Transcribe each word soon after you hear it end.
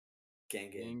Gang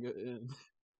gang. Gang.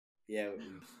 Yeah.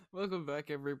 Welcome back,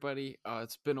 everybody.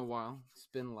 It's been a while. It's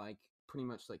been like pretty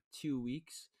much like 2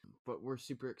 weeks, but we're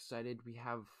super excited. We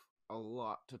have a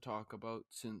lot to talk about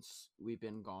since we've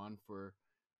been gone for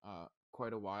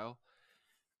quite a while.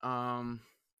 Um,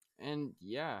 and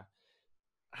yeah,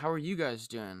 how are you guys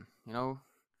doing?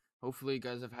 Hopefully you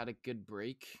guys have had a good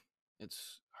break.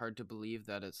 It's hard to believe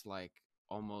that it's like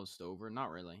almost over.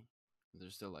 Not really.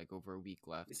 There's still like over a week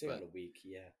left, We still but got a week.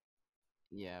 Yeah.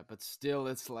 yeah, but still,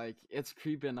 it's like it's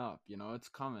creeping up. It's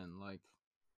coming. Like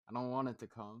I don't want it to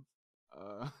come,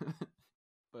 uh,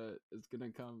 but it's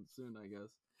gonna come soon, I guess.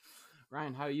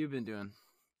 Ryan, how you been doing?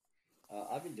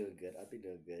 I've been doing good. I've been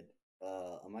doing good.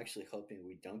 I'm actually hoping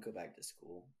we don't go back to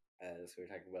school, as we were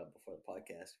talking about before the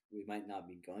podcast. We might not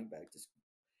be going back to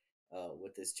school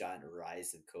with this giant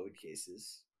rise of COVID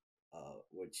cases,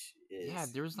 which Yeah,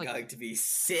 is there was like going to be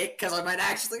sick because I might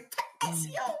actually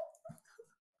PCO.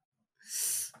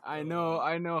 I know,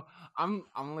 I know. I'm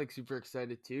like super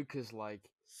excited too, cause like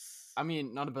I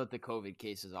mean, not about the COVID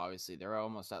cases. Obviously, they're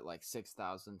almost at like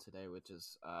 6,000 today, which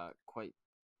is quite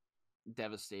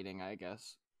devastating, I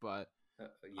guess. But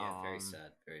Yeah, very um,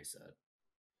 sad. Very sad.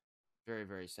 very,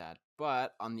 very sad.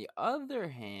 But on the other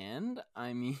hand,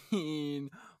 I mean,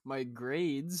 my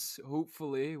grades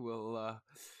hopefully will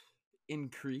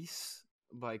increase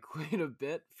by quite a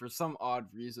bit for some odd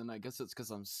reason. I guess it's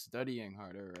because I'm studying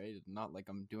harder, right? Not like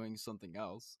I'm doing something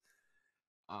else.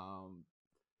 Um,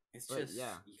 It's but just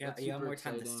yeah, that's you have super more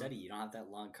time to exciting. study. You don't have that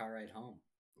long car ride home.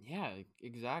 Yeah,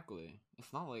 exactly.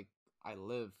 It's not like I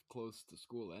live close to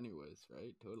school, anyways,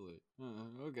 right? Totally.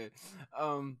 Okay.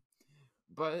 Um,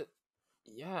 but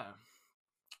yeah,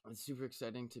 it's super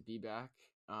exciting to be back.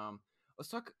 Let's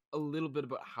talk a little bit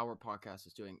about how our podcast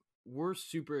is doing. We're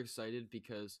super excited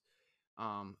because,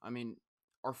 I mean,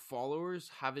 our followers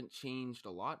haven't changed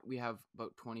a lot. We have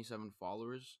about 27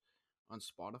 followers on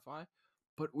Spotify,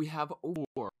 but we have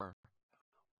over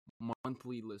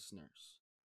monthly listeners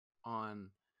on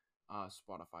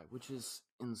Spotify, which is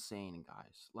insane,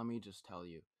 guys. Let me just tell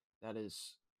you, that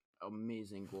is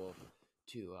amazing goal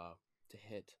to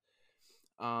hit.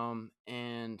 And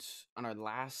on our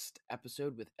last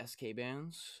episode with SK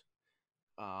Bands,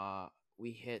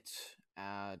 we hit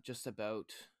just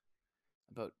about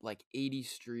like 80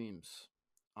 streams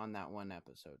on that one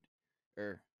episode,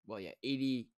 or well, yeah,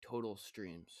 80 total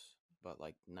streams, but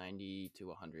like 90 to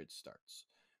 100 starts,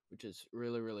 which is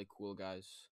really really cool, guys.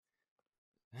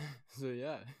 So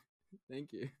yeah,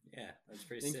 thank you, Yeah, that's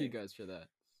pretty thank you sick. guys for that.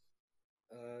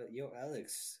 Yo,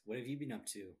 Alex, what have you been up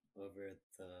to over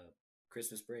the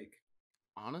Christmas break?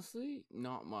 Honestly,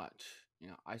 not much.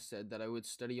 I said that I would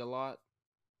study a lot,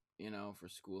 for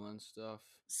school and stuff.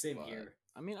 Same But here.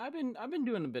 I mean, I've been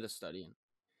doing a bit of studying.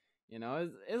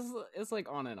 It's like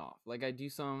on and off. Like I do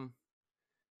some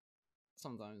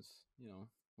sometimes,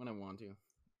 when I want to.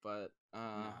 But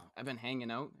No. I've been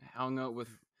hung out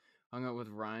with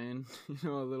Ryan, a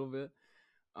little bit,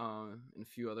 and a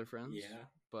few other friends. Yeah.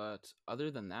 But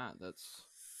other than that, that's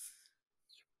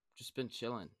just been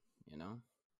chilling. You know.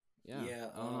 Yeah, Yeah.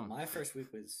 I don't know. My first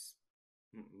week was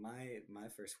my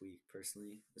first week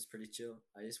personally was pretty chill.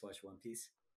 I just watched One Piece,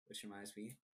 which reminds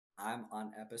me, I'm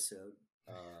on episode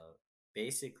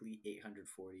basically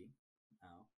 840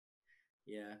 now.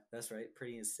 Yeah, that's right.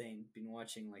 Pretty insane. Been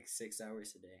watching like 6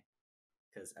 hours a day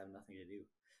because I have nothing to do.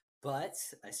 But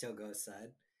I still go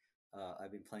outside.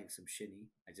 I've been playing some shinny.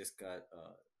 I just got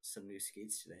some new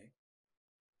skates today,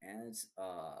 and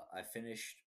I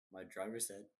finished my driver's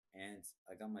ed, and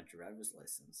I got my driver's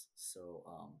license. So,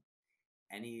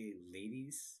 any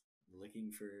ladies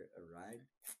looking for a ride,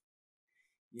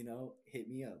 hit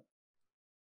me up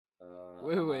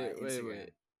Wait, on my wait, wait, Instagram.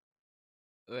 wait.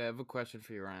 Wait, I have a question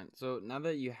for you, Ryan. So now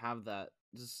that you have that,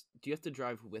 do you have to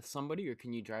drive with somebody or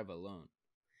can you drive alone?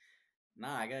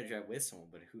 Nah, I gotta drive with someone,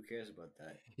 but who cares about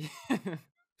that?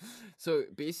 So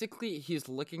basically, he's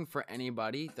looking for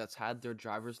anybody that's had their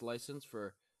driver's license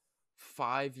for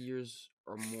 5 years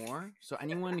or more. So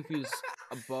anyone who's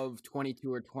above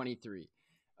 22 or 23.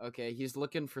 Okay, he's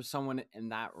looking for someone in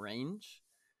that range.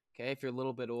 Okay, if you're a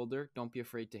little bit older, don't be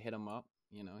afraid to hit him up.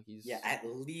 Yeah, He's at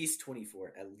least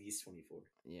 24. At least 24.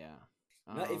 yeah.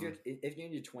 No, if you're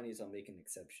in your 20s, I'll make an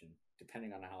exception,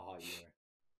 depending on how hot you are.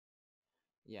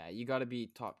 Yeah, you got to be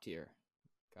top tier.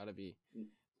 Got to be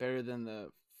better than the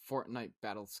Fortnite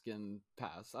battle skin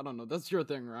pass. I don't know. That's your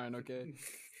thing, Ryan. Okay,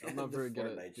 I'm not The very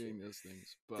good Fortnite at shit. doing those things.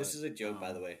 This But is a joke,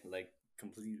 by the way. Like,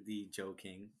 completely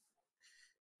joking.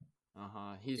 Do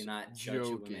he's not judge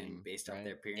women joking, based off right?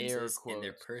 their Air appearances and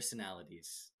their quotes.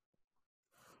 personalities.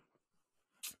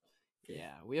 Okay.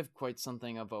 Yeah, we have quite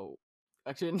something about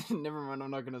Actually, never mind.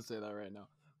 I'm not gonna say that right now.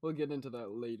 We'll get into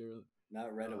that later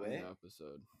Not right in the away.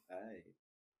 episode. All right.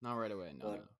 Not right away. No,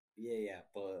 no. But yeah,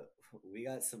 but we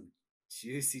got some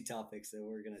juicy topics that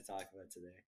we're gonna talk about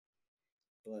today.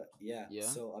 But yeah, Yeah,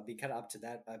 so I've been kind of up to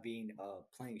that. I've been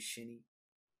playing Shinny,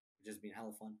 which has been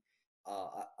hella fun.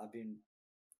 I've been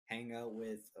hanging out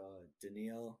with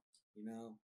Daniil, you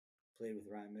know, played with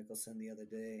Ryan Mickelson the other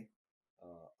day. I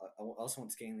also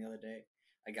went skating the other day.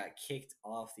 I got kicked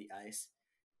off the ice,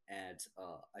 and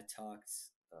I talked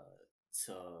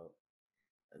to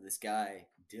this guy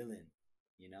Dylan.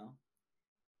 You know,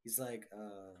 he's like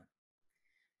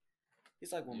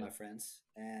he's like one of yeah. my friends,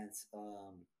 and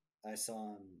I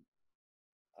saw him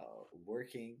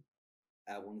working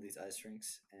at one of these ice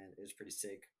rinks, and it was pretty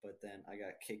sick. But then I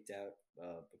got kicked out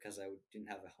because I didn't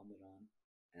have a helmet on,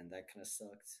 and that kind of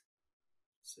sucked.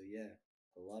 So yeah,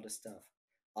 a lot of stuff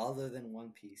other than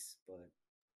One Piece, but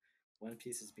One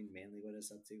Piece has been mainly what I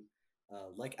was up to.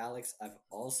 Like Alex, I've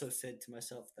also said to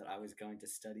myself that I was going to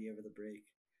study over the break.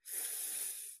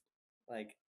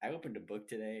 Like I opened a book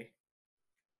today.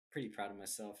 Pretty proud of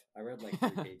myself. I read like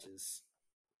 3 pages.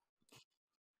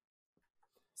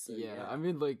 So Yeah, I yeah,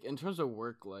 mean, like in terms of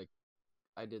work, like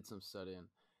I did some studying,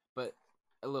 but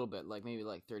a little bit, like maybe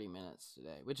like 30 minutes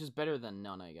today, which is better than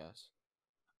none, I guess.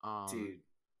 Um, dude,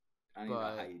 I don't even know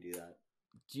how but you do that.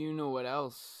 do you know what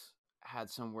else had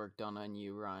some work done on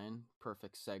you, Ryan?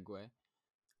 Perfect segue.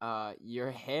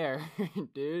 Your hair,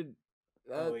 dude.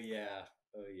 Oh That yeah,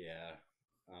 oh yeah,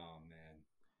 oh man.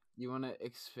 you want to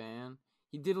expand?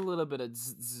 He did a little bit of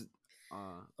zzz, uh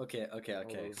all Okay.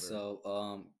 over.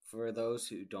 So, for those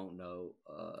who don't know,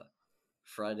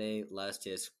 Friday, last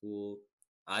day of school,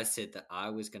 I said that I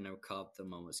was gonna cop the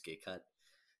Momosuke cut.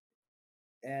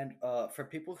 And for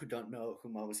people who don't know who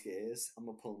Momosuke is, I'm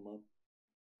gonna pull him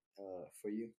up for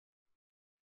you.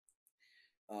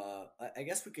 I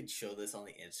guess we could show this on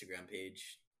the Instagram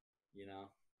page. You know,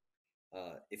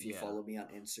 if you Yeah, follow me on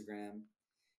Instagram,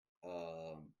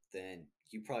 then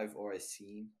you probably have already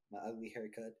seen my ugly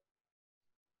haircut.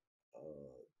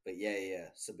 But yeah.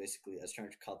 So basically, I was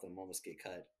trying to call the Momosuke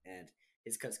cut, and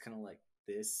his cut's kind of like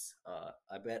this.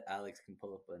 I bet Alex can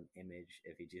pull up an image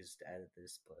if he chooses to edit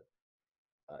this, but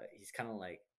he's kind of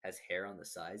like has hair on the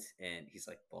sides, and he's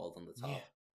like bald on the yeah, top,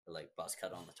 or like buzz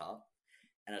cut on the top.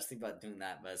 And I was thinking about doing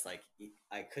that, but I was like,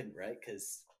 I couldn't, right?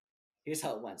 Because here's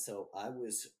how it went. So I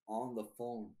was on the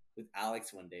phone with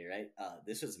Alex one day, right?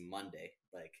 This was Monday,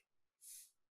 like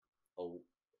a,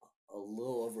 a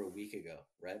little over a week ago,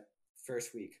 right?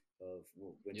 First week of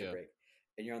winter yeah. break,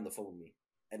 and you're on the phone with me.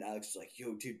 And Alex was like,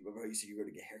 "Yo, dude, remember how you said you're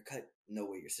gonna get a haircut? No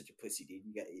way, you're such a pussy, dude.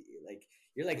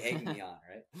 You're like egging me on,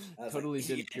 right?" I was like, Totally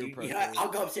 "Yeah, did peer dude. pressure. I'll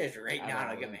go upstairs right I now don't and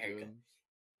know I'll what get my I'm haircut." doing.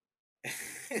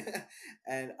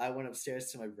 And I went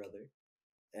upstairs to my brother,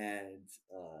 and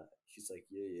he's like,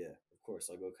 "Yeah, of course,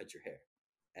 I'll go cut your hair."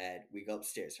 And we go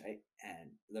upstairs, right? And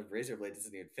the razor blade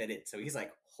doesn't even fit it, so he's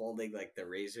like holding like the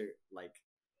razor, like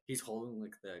he's holding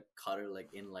like the cutter like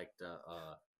in like the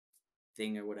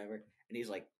thing or whatever, and he's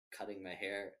like cutting my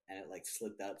hair, and it like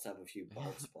slipped out, so I have a few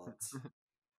bald spots.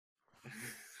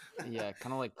 Yeah,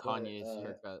 kind of like But Kanye's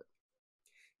haircut.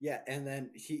 yeah, and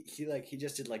then he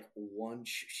just did like one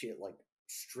shit like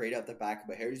straight up the back of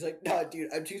my hair. He's like, "No,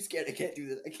 dude, I'm too scared. I can't do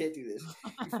this. I can't do this."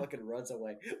 He fucking runs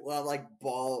away. Well, I'm like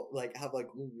ball, like have like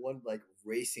one like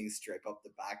racing stripe up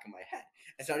the back of my head.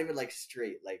 It's not even like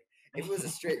straight. Like if it was a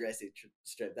straight racing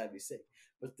stripe, that'd be sick.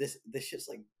 But this shit's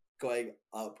like going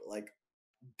up like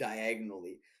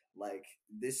diagonally. Like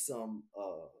this some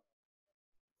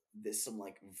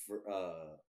like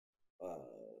uh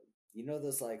you know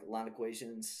those like line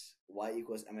equations, y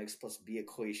equals mx plus b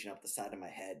equation up the side of my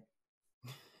head,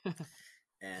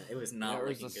 and it was Yeah, not or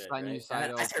is a looking good, right? And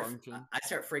then sinusoidal function. I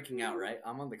start freaking out, right?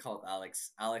 I'm on the call with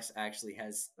Alex. Alex actually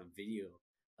has a video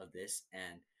of this,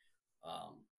 and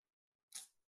um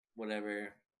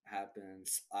whatever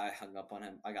happens, I hung up on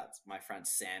him. I got my friend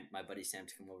Sam, my buddy Sam,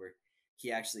 to come over.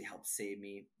 He actually helped save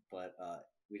me, but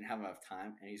we didn't have enough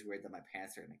time, and he's worried that my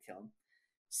parents are gonna kill him.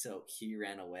 So he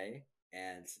ran away,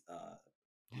 and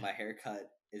my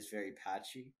haircut is very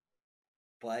patchy,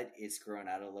 but it's grown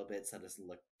out a little bit, so it doesn't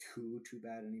look too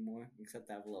bad anymore. Except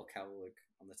I have a little cow look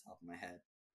on the top of my head.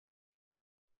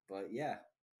 But yeah,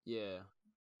 Yeah,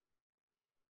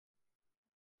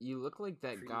 you look like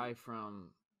that pretty guy from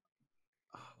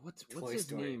what's Toy his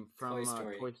Story, name Toy from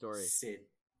Story, Toy Story? Sid,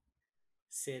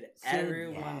 Sid. Sid,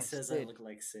 Everyone yes, says I Sid. look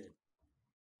like Sid.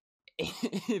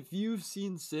 If you've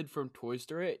seen Sid from Toy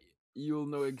Story, you'll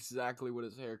know exactly what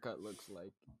his haircut looks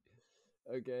like.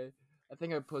 Okay, I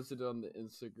think I posted it on the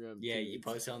Instagram Yeah, too. you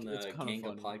posted on It's the kind of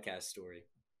Ganga funny. podcast story.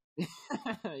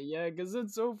 Yeah, because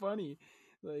it's so funny.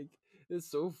 Like it's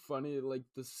so funny, like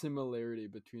the similarity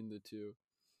between the two.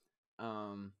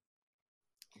 Um,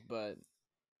 but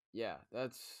yeah,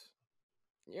 that's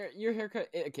your haircut.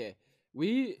 Okay,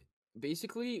 we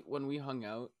basically when we hung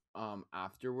out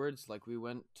afterwards, like we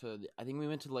went to I think we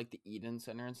went to like the Eden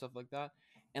Center and stuff like that,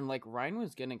 and like Ryan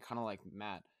was getting kind of like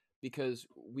mad because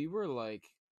we were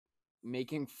like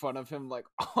making fun of him like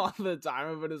all the time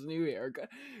about his new haircut.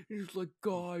 He's like,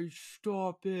 guys,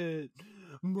 stop it.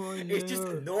 My It's just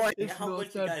hair, annoying it's how not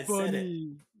much you that guys said it.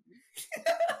 funny.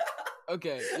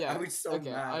 Okay, I yeah. was so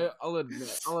Okay, mad. I'll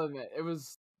admit. It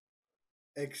was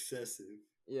Excessive.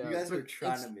 You yeah, guys but were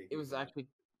trying to make it me was mad. actually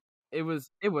it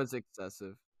was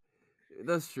excessive.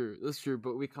 That's true. That's true,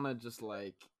 but we kind of just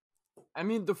like I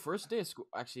mean, the first day of school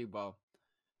actually, well,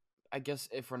 I guess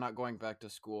if we're not going back to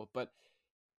school, but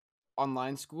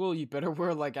online school, you better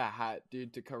wear like a hat,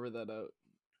 dude, to cover that up.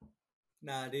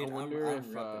 Nah, I dude, I'm wonder I'm if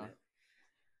repping it.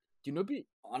 do you know be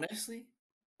Honestly,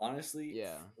 honestly,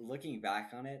 yeah. looking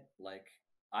back on it, like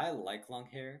I like long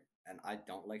hair and I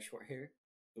don't like short hair.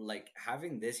 But like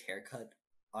having this haircut,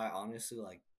 I honestly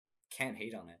like can't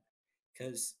hate on it.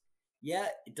 Cause yeah,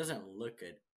 it doesn't look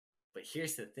good. But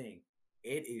here's the thing.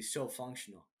 It is so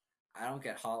functional. I don't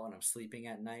get hot when I'm sleeping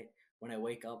at night. When I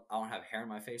wake up, I don't have hair in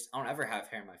my face. I don't ever have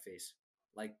hair in my face.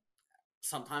 Like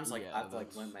sometimes like I Yeah, have to like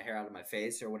that's lint my hair out of my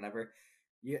face or whatever.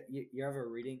 You're ever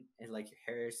reading and like your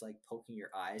hair is like poking your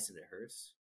eyes and it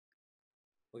hurts?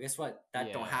 Well, guess what?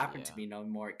 That don't yeah, happen to yeah. me no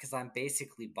more because I'm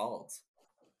basically bald.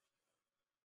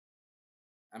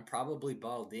 I'm probably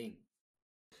balding.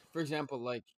 For example,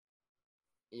 like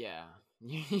yeah.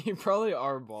 You probably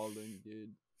are balding,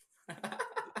 dude.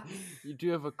 You do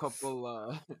have a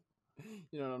couple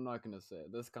you know, I'm not gonna say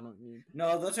it. That's kind of mean.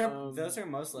 No, those are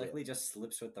most Yeah. likely just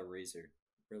slips with the razor.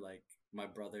 Or like my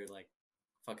brother like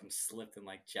fucking slipped and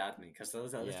like jabbed me because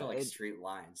those Yeah, are like it straight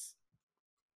lines.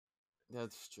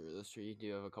 that's true. That's true. You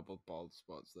do have a couple bald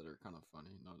spots that are kind of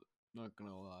funny. Not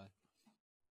gonna lie.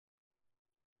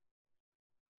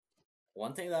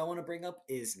 One thing that I want to bring up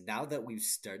is now that we've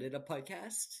started a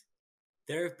podcast,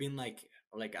 there have been like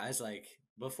I was like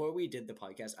before we did the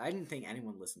podcast, I didn't think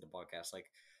anyone listened to podcasts. Like,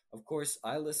 of course,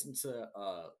 I listened to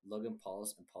Logan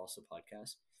Paul's and Paul's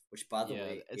podcast, which by the Yeah,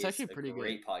 way it's is actually a pretty good.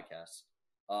 great podcast.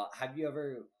 Have you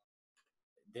ever?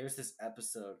 There's this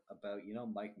episode about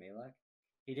Mike Malak.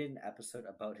 He did an episode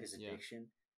about his Yeah. addiction.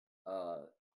 Uh,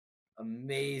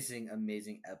 Amazing,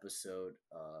 amazing episode.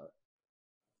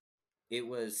 It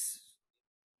was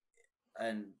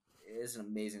and it is an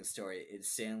amazing story. It's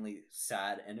insanely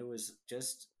sad, and it was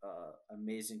just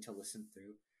amazing to listen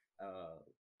through.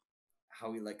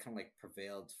 How he like kind of like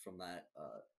prevailed from that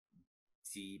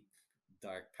deep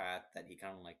dark path that he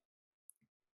kind of like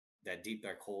that deep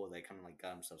dark hole that kind of like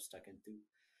got himself stuck into.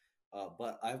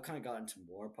 But I've kind of gotten to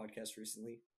more podcasts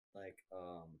recently, like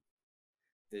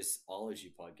this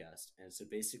ology podcast, and so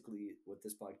basically what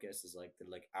this podcast is like, they're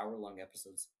like hour-long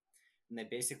episodes, and they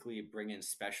basically bring in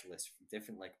specialists from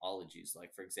different like ologies.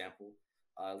 Like for example,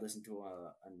 I listened to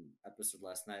an episode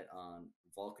last night on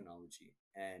volcanology,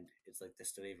 and it's like the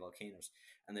study of volcanoes,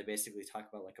 and they basically talk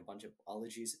about like a bunch of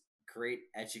ologies. Great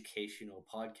educational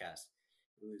podcast.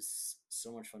 It was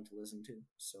so much fun to listen to.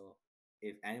 So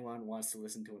if anyone wants to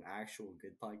listen to an actual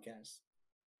good podcast,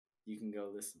 you can go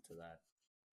listen to that.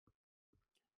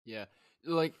 Yeah.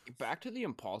 Like back to the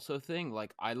Impulso thing,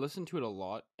 like I listen to it a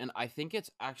lot and I think it's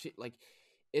actually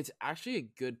a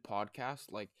good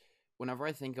podcast. Like whenever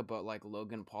I think about like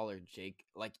Logan Paul or Jake,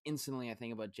 like instantly I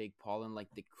think about Jake Paul and like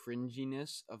the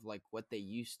cringiness of like what they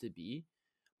used to be.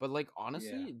 But like Yeah.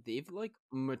 honestly, they've like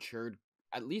matured.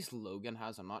 At least Logan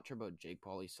has. I'm not sure about Jake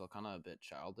Paul. He's still kind of a bit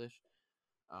childish.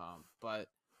 But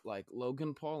like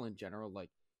Logan Paul in general, like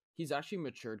he's actually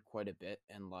matured quite a bit,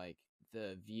 and like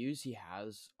the views he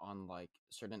has on like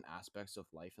certain aspects of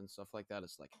life and stuff like that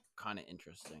is like kind of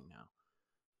interesting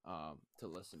now to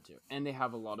listen to. And they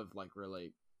have a lot of like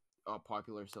really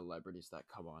popular celebrities that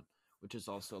come on, which is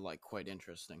also like quite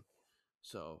interesting.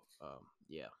 So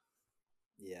yeah,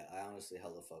 Yeah, I honestly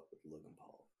hella fuck with Logan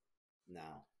Paul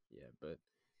now. yeah, but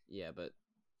yeah, but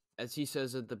as he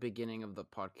says at the beginning of the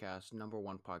podcast, number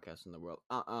one podcast in the world.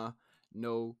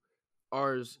 No,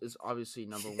 ours is obviously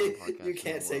number one You podcast in the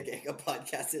can't say world. Ganga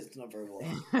Podcast is number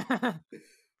one.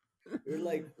 We're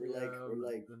like we're like Yeah, we're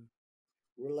like man.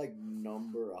 we're like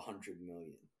number 100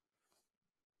 million.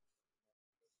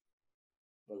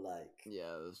 But like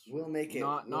Yeah, that's true. we'll make it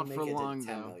we'll Not for make it to long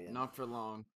 10 though. million. Not for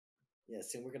long. Yeah,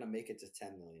 soon we're gonna make it to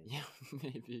 10 million. Yeah,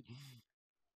 maybe.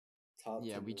 Top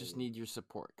Yeah, 10 we just million. need your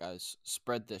support, guys.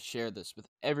 Spread this, share this with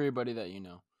everybody that you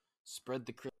know. Spread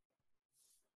the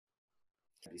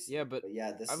Be Yeah, sick. but But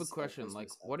yeah, I this have a is our question. Like,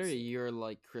 Christmas what are episode. your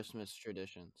like Christmas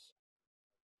traditions?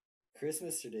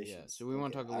 Christmas Yeah, traditions. so we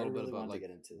want Okay, to talk a I little bit really about want to like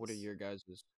get into what are this. your guys'?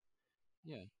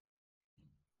 Yeah.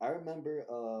 I remember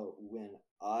when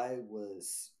I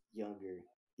was younger,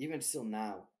 even still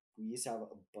now, we used to have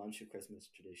a bunch of Christmas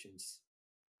traditions.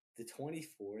 The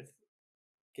 24th,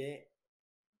 okay,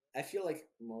 I feel like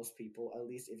most people, at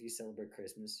least if you celebrate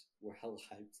Christmas, were hell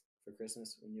hyped for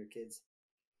Christmas when you're kids.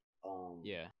 Um,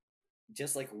 Yeah.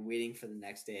 just like waiting for the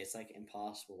next day, it's like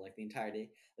impossible. Like the entire day.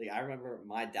 Like I remember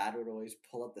my dad would always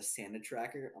pull up the Santa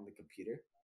tracker on the computer.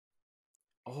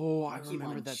 Oh, We I keep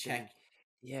remember on that thing. check.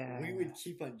 Yeah. We would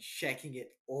keep on checking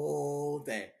it all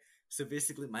day. So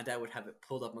basically, my dad would have it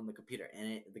pulled up on the computer,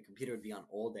 and the computer would be on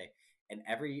all day. And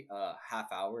every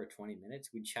half hour or 20 minutes,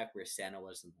 we'd check where Santa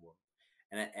was in the world.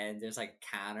 And there's like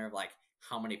a counter of like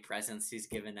how many presents he's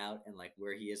given out and like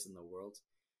where he is in the world.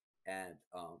 And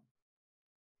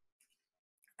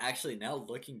actually, now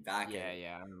looking back at Yeah, it,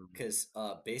 yeah, I remember. because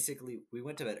basically we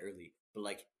went to bed early, but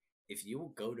like if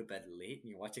you go to bed late and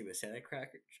you're watching the Santa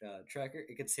tracker,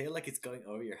 it could say like it's going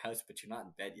over your house, but you're not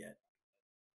in bed yet.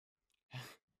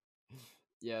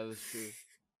 Yeah, that's true.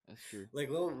 That's true. Like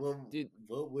Dude,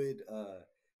 what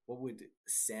what would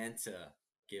Santa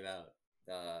give out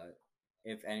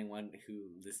if anyone who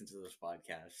listens to this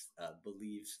podcast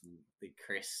believes in the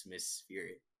Christmas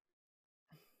spirit?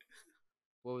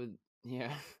 what would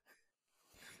yeah.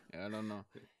 Yeah, I don't know.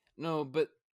 No, but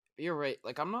you're right.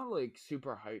 Like I'm not like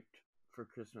super hyped for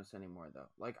Christmas anymore though.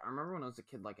 Like I remember when I was a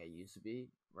kid like I used to be,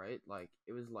 right? Like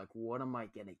it was like what am I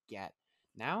going to get?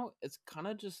 Now it's kind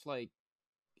of just like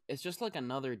it's just like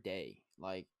another day.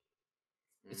 Like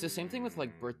it's the same thing with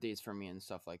like Mm. birthdays for me and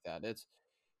stuff like that.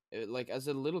 Like as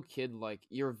a little kid like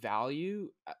your value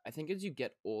I think as you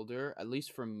get older, at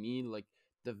least for me like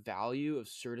the value of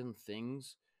certain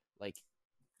things like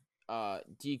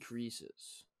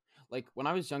decreases. Like when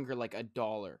I was younger, like a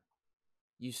dollar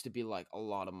used to be like a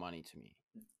lot of money to me,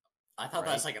 I thought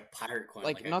that was right? like a pirate coin,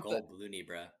 Like like a not that gold balloonie,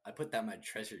 bruh. I put that in my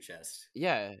treasure chest.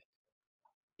 yeah,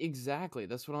 exactly.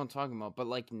 That's what I'm talking about. But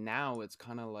like now it's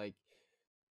kind of like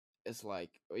it's like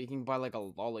you can buy like a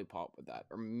lollipop with that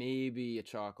or maybe a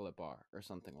chocolate bar or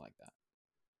something like that.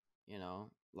 You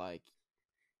know? Like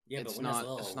Yeah, but it's when I was not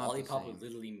little, it's a not the lollipop would same.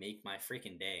 literally make my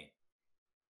freaking day.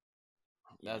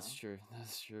 You That's know, true.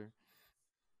 That's true.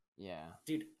 Yeah.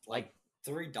 dude, Like like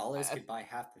 $3 I could buy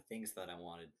half the things that I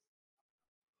wanted.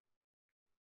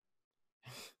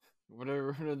 what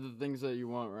are the things that you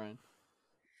want, Ryan?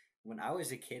 When I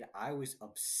was a kid, I was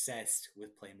obsessed with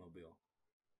Playmobil.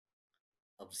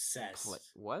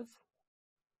 Obsessed. What?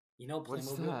 You know What's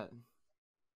Playmobil? that?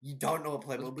 You don't know what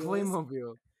What's Playmobil is?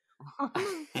 Playmobil? What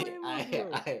is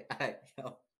Playmobil?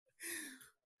 Yo,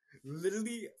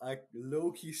 literally, I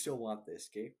low key still want this.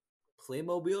 Okay,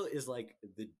 Playmobil is like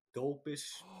the dopest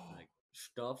like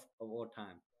stuff of all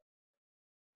time.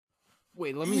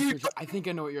 Wait, let me Yeah. search. I think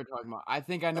I know what you're talking about. I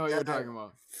think I know what you're talking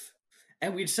about.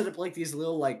 And we'd set up like these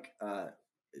little like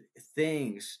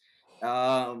things.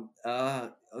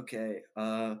 Okay.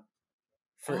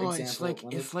 For Oh, example,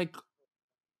 one of it's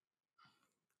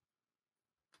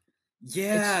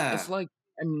yeah. like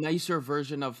a nicer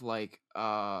version of like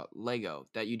Lego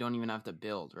that you don't even have to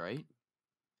build, right?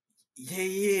 Yeah,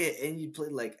 yeah, and you play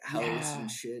like houses and Yeah.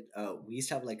 shit. We used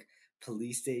to have like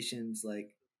police stations.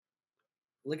 Like,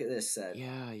 look at this set.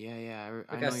 Yeah, yeah, yeah. I Look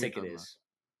how know what you're sick it talking about. is.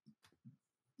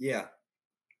 Yeah,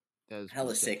 That is pretty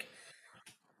hella sick. sick.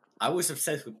 I was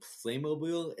obsessed with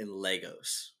Playmobil and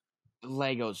Legos.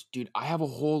 Legos, dude. I have a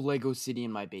whole Lego city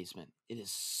in my basement. It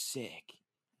is sick.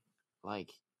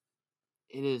 Like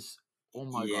it is. Oh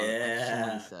my god, I have so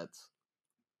many Yeah. sets.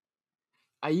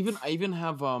 I even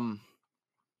have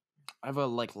I have a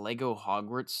like Lego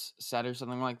Hogwarts set or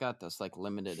something like that. That's like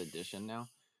limited edition now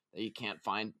that you can't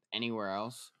find anywhere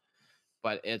else.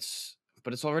 But it's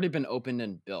already been opened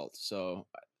and built, so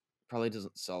probably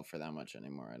doesn't sell for that much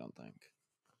anymore. I don't think.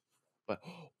 But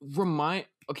remind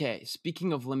okay.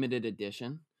 Speaking of limited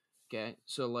edition, okay.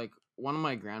 So like one of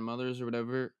my grandmothers or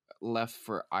whatever left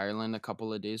for Ireland a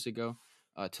couple of days ago,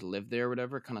 to live there or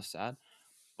whatever. Kind of sad,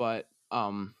 but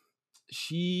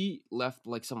she left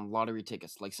like some lottery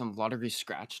tickets, like some lottery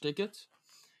scratch tickets,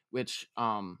 which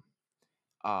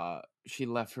she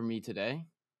left for me today,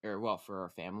 or well for our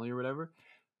family or whatever.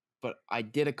 But I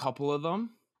did a couple of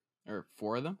them, or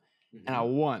four of them, and I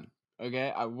Mm-hmm. won.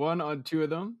 Okay, I won on two of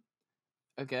them.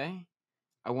 Okay,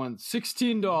 I won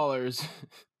 $16,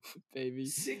 Mm-hmm. baby.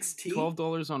 16?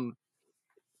 $12 on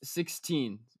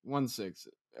 16, 1 6.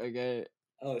 Okay,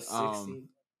 Oh, um, 16.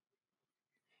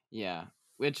 yeah,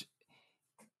 which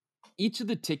each of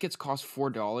the tickets cost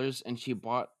 $4, and she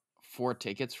bought 4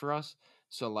 tickets for us.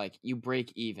 So like you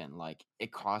break even. Like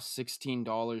it costs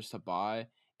 $16 to buy,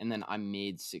 and then I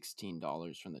made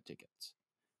 $16 from the tickets.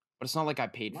 But it's not like I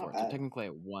paid for Not it. So bad. technically I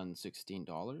won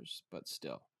 $16, but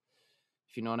still.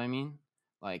 If you know what I mean?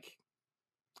 Like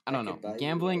I I don't know. could buy you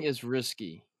Gambling like is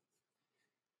risky.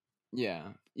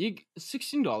 Yeah.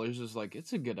 $16 is like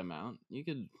it's a good amount. You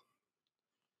could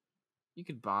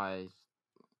buy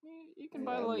you can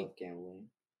buy I like love gambling.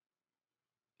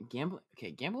 gambling.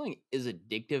 Okay, gambling is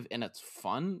addictive and it's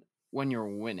fun when you're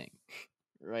winning,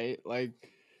 right? Like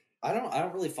I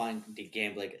don't really find the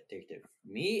gambling addictive.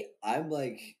 Me,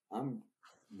 I'm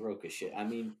broke as shit. I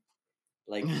mean,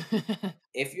 like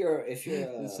if you're this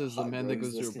a is the hot man that girl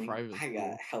who's goes to a listening, private I got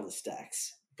school. hella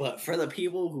stacks. But for the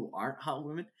people who aren't hot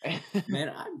women, man,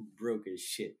 I'm broke as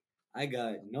shit. I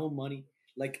got no money.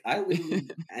 Like I literally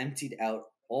emptied out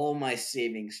all my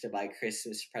savings to buy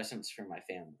Christmas presents for my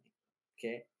family.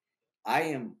 Okay, I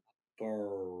am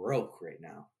broke right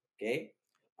now. Okay,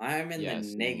 I'm in the Yeah,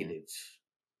 same here. negatives.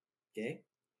 Okay,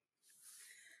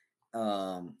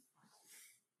 um,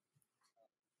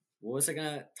 what was I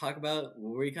gonna talk about?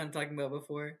 What were you kind of talking about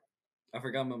before? I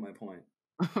forgot about my point.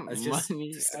 I was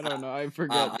Money. just I don't know. I uh,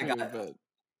 forgot I too, got but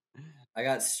I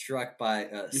got struck by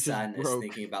you're just sadness broke.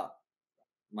 thinking about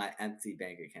my empty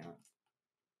bank account.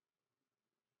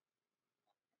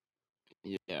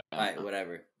 Yeah. All right,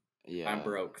 whatever. I'm Yeah.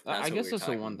 broke. I That's what we guess were that's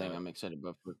the talking one thing about. I'm excited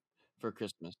about for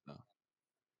Christmas though.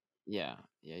 Yeah.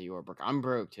 Yeah, you are broke. I'm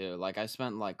broke too. Like I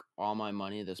spent like all my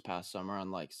money this past summer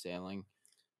on like sailing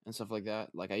and stuff like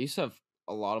that. Like I used to have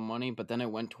a lot of money, but then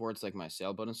it went towards like my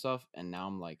sailboat and stuff, and now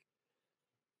I'm like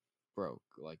broke,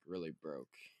 like really broke.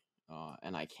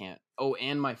 And I can't. Oh,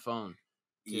 and my phone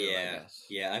too, I Yeah, guess.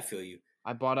 yeah, I feel you.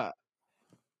 I bought a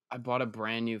I bought a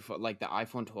brand new phone, like the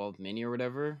iPhone 12 mini or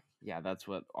whatever. Yeah, that's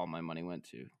what all my money went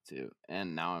to too.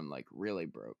 And now I'm like really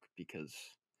broke because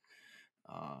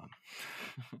uh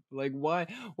like why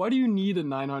do you need a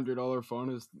 $900 phone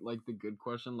is like the good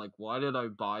question. Like why did I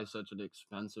buy such an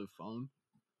expensive phone?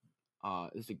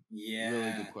 Is a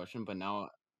really good Yeah, question, but now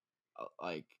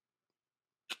like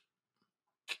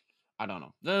I don't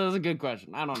know. That was a good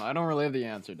question. I don't know. I don't really have the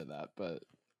answer to that, but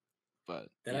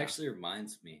that yeah. actually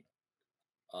reminds me.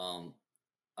 Um,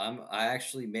 I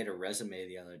actually made a resume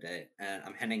the other day, and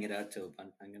I'm handing it out to a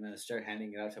bunch. I'm gonna start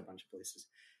handing it out to a bunch of places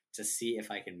to see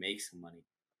if I can make some money.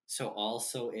 So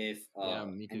also, if Yeah,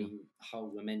 me too. any how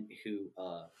women who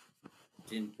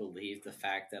didn't believe the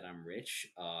fact that I'm rich,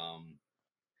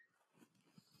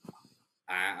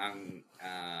 I'm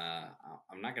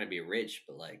not gonna be rich,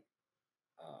 but like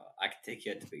I could take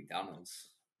you out to McDonald's.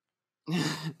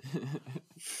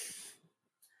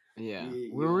 Yeah.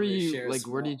 Where You were want to you? share a Like,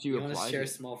 where small? did you You want to apply share a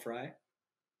to? small fry?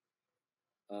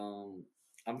 Um,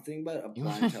 I'm thinking about You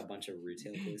applying to a bunch of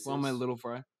retail want my places. little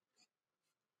fry?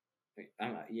 Yeah,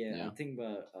 I'm Yeah. thinking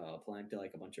about applying to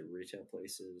like a bunch of retail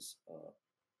places.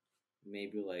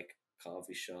 Maybe like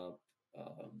coffee shop.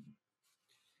 Um,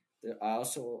 I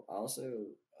also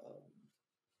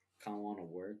kind of want to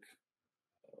work.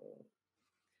 Uh,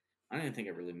 I don't even think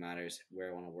it really matters where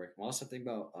I want to work. I'm also thinking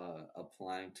about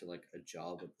applying to like a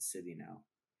job with the city now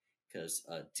because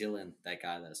Dylan, that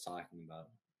guy that's talking about,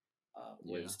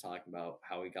 Yeah. was talking about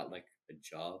how he got like a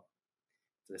job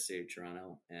to the city of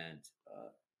Toronto, and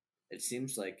it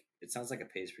sounds like it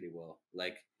pays pretty well.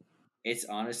 Like it's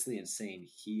honestly insane.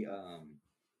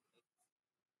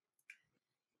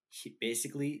 He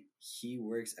basically he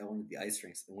works at one of the ice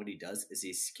rinks, and what he does is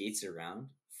he skates around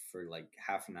for like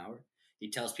half an hour. He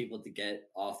tells people to get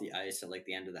off the ice at like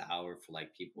the end of the hour for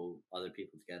like other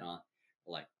people to get on.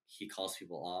 Like he calls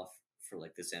people off for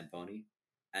like the Zamboni,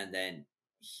 and then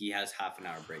he has half an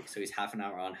hour break. So he's half an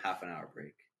hour on, half an hour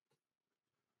break,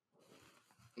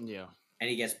 Yeah. and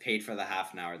he gets paid for the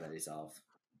half an hour that he's off.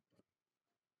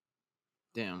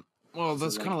 Damn. Well, So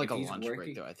that's kind like of like if a he's lunch break,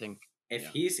 working, though. I think. if Yeah.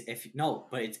 he's if no,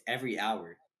 but it's every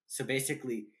hour. So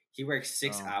basically, he works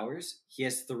six Oh. hours. He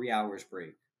has 3 hours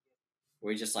break,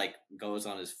 where he just like goes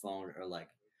on his phone or like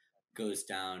goes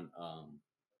down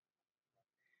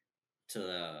to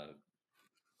the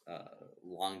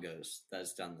Longos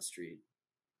that's down the street.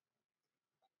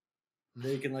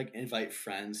 They can like invite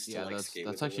friends to Yeah, like that's skate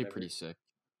that's with or actually pretty whatever. sick.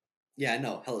 Yeah, I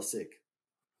know, hella sick.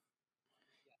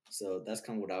 So that's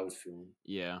kind of what I was feeling.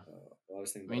 Yeah. I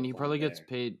was thinking I about mean, he applying probably gets there.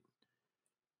 paid.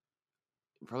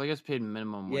 Probably gets paid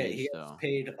minimum Yeah, he wage gets though.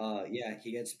 paid.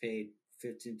 He gets paid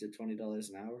 $15 to $20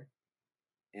 an hour,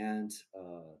 and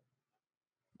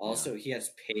Yeah. also he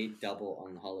gets paid double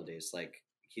on the holidays. Like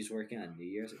he's working on New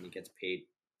Year's and he gets paid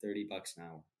 $30 an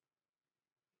hour.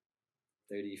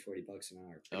 30, $40 an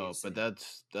hour. Pretty Oh, but insane.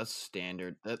 that's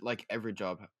standard. That like every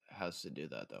job has to do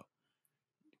that though.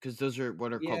 because those are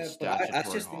what are called Yeah, but I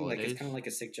statutory just think like it's kind of holidays. like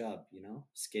a sick job, you know,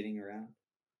 skating around,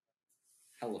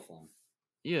 hella fun.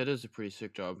 Yeah, it is a pretty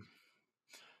sick job.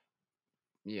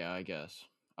 Yeah, I guess.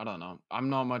 I don't know. I'm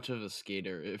not much of a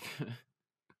skater. If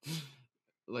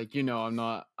like I'm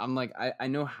not. I'm like I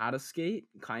know how to skate,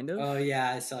 kind of, Oh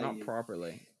yeah, I saw not you.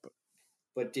 properly,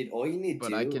 But dude, all you need to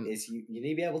but I do can. is you need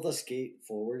to be able to skate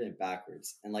forward and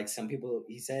backwards. And like some people,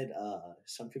 he said,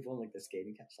 some people in like the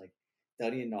skating camps like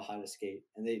don't even know how to skate,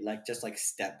 and they like just like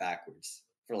step backwards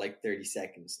for like 30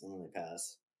 seconds, and then they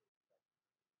pass.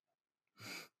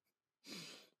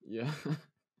 Yeah,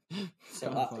 it's So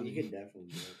kind of you funny. could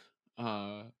definitely do it,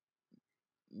 Uh,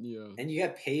 yeah. and you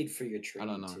get paid for your I don't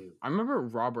training know. too. I remember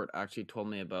Robert actually told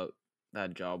me about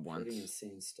that job Pretty once.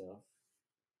 insane stuff.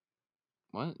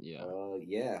 What? Yeah.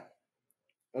 Yeah.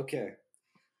 Okay. N-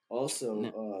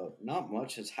 Also, not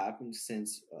much has happened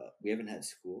since we haven't had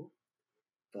school,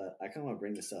 but I kind of want to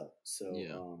bring this up. So,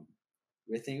 yeah.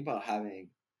 we're thinking about having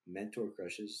mentor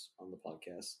crushes on the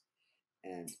podcast,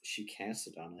 and she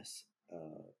canceled on us.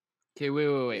 Okay, wait.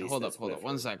 At least Hold up, that's what I've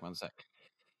One heard. sec, one sec.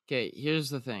 Okay, here's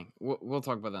the thing. We'll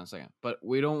talk about that in a second. But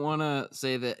we don't want to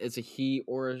say that it's a he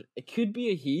or it could be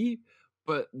a he.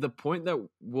 But the point that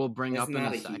we'll bring It's up in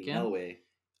not a a he, no second, way.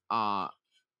 uh,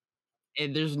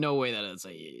 there's no way that it's a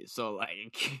he. So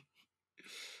like,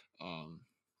 um,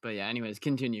 but yeah. Anyways,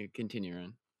 continue,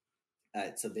 Ryan. All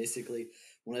right, so basically,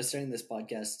 when I was starting this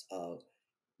podcast,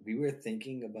 we were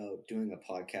thinking about doing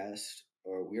a podcast,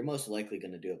 or we are most likely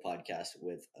going to do a podcast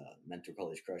with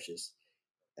Mentor.College.Crushes.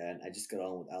 And I just got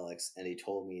on with Alex, and he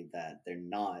told me that they're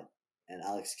not. And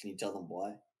Alex, can you tell them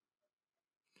why?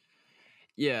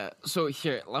 Yeah. So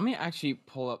here, let me actually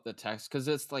pull up the text because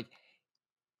it's like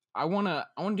I wanna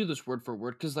do this word for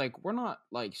word because like we're not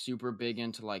like super big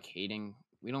into like hating.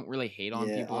 We don't really hate on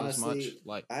Yeah, people as much. honestly,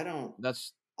 Like I don't.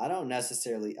 that's I don't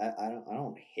necessarily. I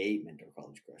don't hate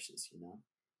Mentor.College.Crushes. You know,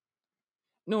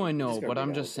 no, I we know, just gotta but bring I'm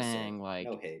it out just with the sword. saying like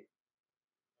No hate.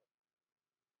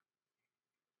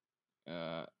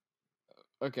 uh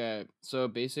okay. So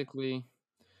basically,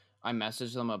 I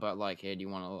messaged them about like, hey, do you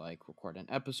want to like record an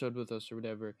episode with us or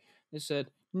whatever? They said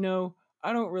no.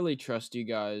 I don't really trust you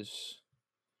guys.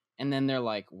 And then they're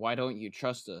like, why don't you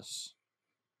trust us?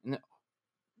 And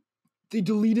they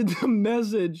deleted the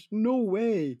message. No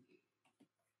way.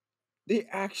 They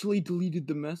actually deleted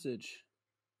the message.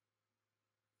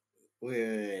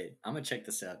 Wait. I'm gonna check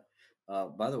this out.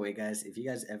 By the way, guys, if you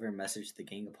guys ever message the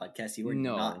Gang of Podcast, you are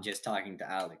not No. just talking to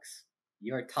Alex.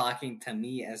 You are talking to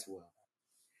me as well.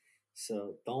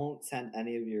 So don't send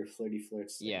any of your flirty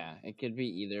flirts there, Yeah, it could be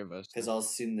either of us. because I'll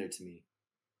assume they're to me.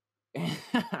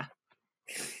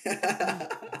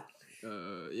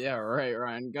 Yeah, right,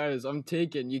 Ryan. Guys, I'm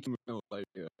taken. You can like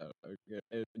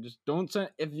okay. Just don't send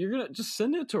if you're gonna just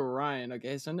send it to Ryan,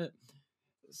 okay? Send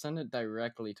it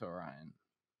directly to Ryan.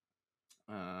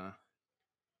 Uh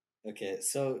Okay,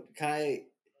 so can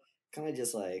I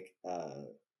just like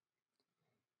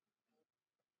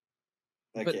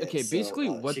but okay, okay, so basically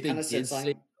she what they kind of said did say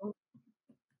something.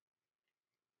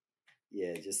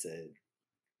 Yeah, just said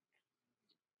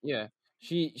yeah.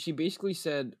 She basically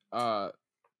said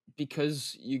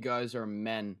because you guys are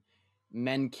men,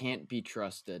 men can't be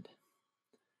trusted.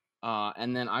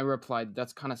 And then I replied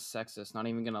that's kind of sexist, not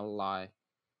even going to lie.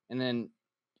 And then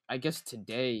I guess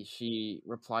today she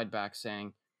replied back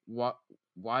saying, "What?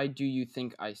 Why do you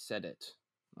think I said it?"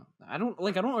 I don't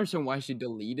understand why she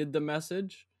deleted the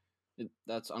message.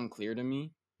 That's unclear to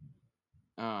me.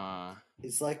 Uh,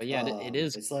 it's but like yeah, it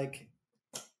is. it's like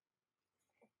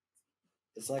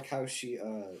how she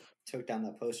took down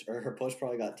that post, or her post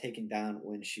probably got taken down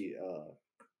when she's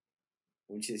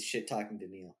shit talking to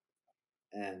Neil.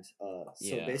 And so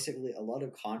Yeah, basically, a lot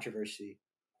of controversy,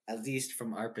 at least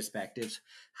from our perspectives,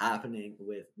 happening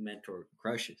with mentor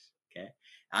crushes. Okay,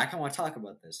 I kind of want to talk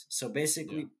about this. So yeah,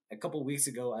 basically, a couple weeks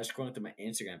ago, I was scrolling through my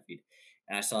Instagram feed,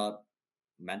 and I saw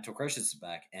mentor crushes is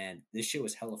back, and this shit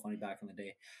was hella funny back in the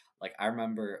day. Like I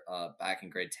remember back in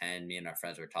grade 10, me and our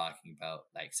friends were talking about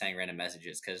like sending random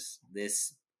messages because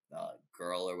this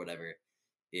girl or whatever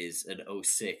is an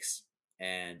 '06,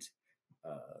 and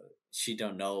uh, she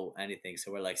don't know anything.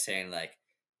 So we're like saying like,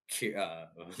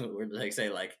 we're like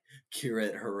saying like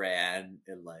Kirit Haran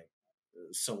and like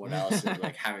someone else and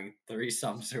like having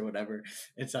threesomes or whatever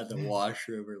inside the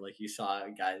washroom, or like you saw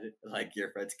a guy like your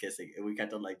friends kissing, and we got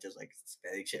to like just like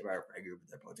spending shit by our friend group,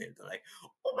 and they're like,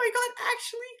 oh my god,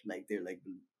 actually, like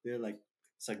they're like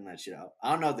sucking that shit out.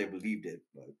 I don't know if they believed it,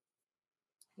 but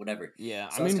whatever. yeah.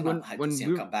 I So I was mean, kind of hyped to when see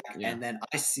him we, come back, yeah, and then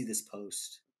I see this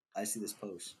post.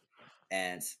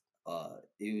 And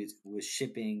it was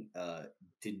shipping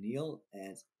Daniil,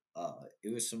 and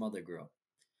it was some other girl.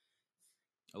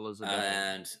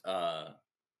 Elizabethan.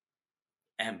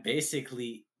 and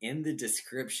basically in the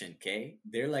description, okay,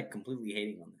 they're like completely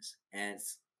hating on this. And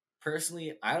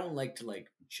personally, I don't like to like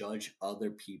judge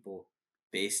other people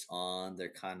based on their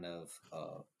kind of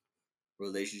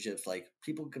relationships. Like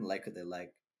people can like what they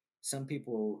like. Some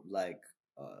people like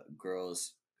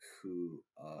girls who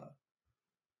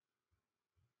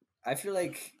I feel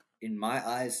like in my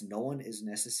eyes, no one is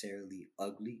necessarily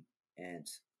ugly, and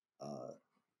uh,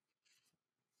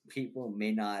 people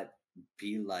may not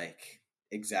be like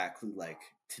exactly like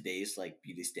today's like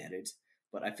beauty standards,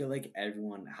 but I feel like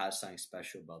everyone has something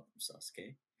special about themselves.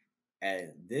 Okay,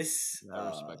 and this Yeah, I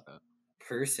respect that.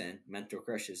 person, Mentor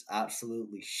Crushes,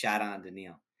 absolutely shat on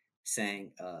Daniil,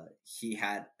 saying he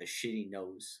had a shitty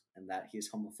nose and that he is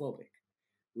homophobic,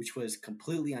 which was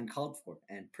completely uncalled for.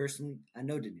 And personally, I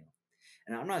know Daniil,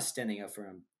 and I'm not standing up for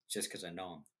him just because I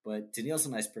know him. But Daniil's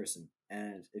a nice person,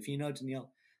 and if you know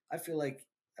Daniil, I feel like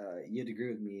you'd agree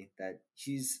with me that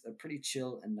he's a pretty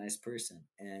chill and nice person,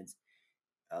 and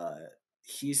uh,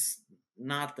 he's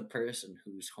not the person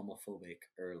who's homophobic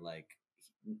or like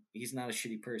he's not a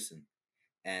shitty person.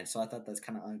 And so I thought that's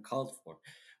kind of uncalled for.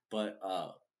 But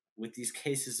with these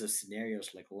cases of scenarios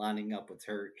like lining up with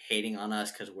her hating on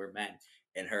us because we're men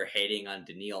and her hating on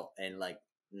Daniil and like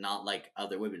not like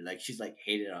other women, like she's like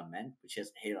hated on men, but she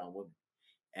hasn't hated on women.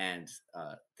 And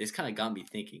this kind of got me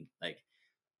thinking, like,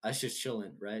 I was just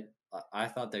chilling, right? I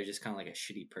thought they're just kind of like a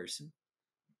shitty person,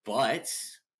 but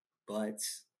but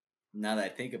now that I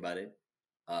think about it,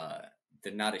 uh,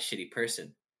 they're not a shitty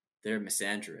person. They're a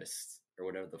misandrist or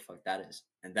whatever the fuck that is,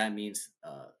 and that means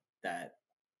that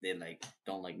they like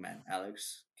don't like men.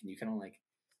 Alex, can you kind of like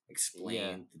Yeah.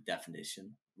 explain the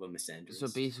definition of a So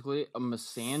misandrist? basically, a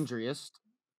misandrist,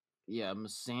 yeah,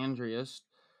 misandrist,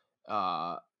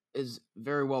 uh, is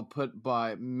very well put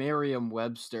by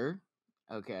Merriam-Webster.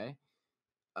 Okay.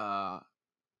 Uh,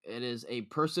 it is a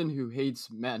person who hates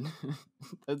men.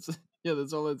 that's yeah,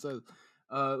 that's all it says.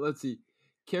 Let's see,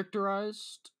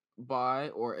 characterized by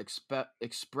or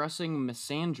expressing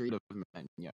misandry of men.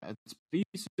 Yeah, it's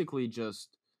basically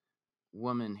just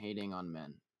women hating on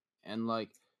men, and like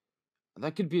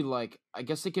that could be like I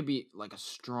guess it could be like a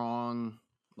strong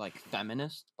like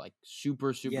feminist, like super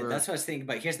Yeah, super that's what I was thinking.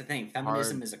 But here's the thing: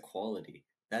 feminism hard. is equality.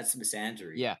 That's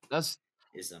misandry Yeah, that's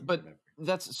ism or but whatever.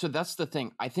 that's the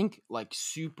thing. I think like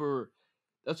super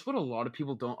that's what a lot of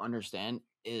people don't understand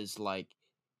is like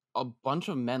a bunch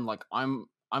of men like I'm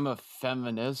a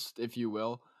feminist if you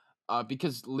will.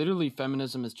 Because literally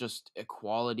feminism is just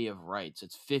equality of rights.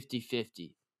 It's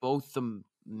 50-50. Both the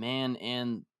man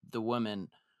and the woman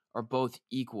are both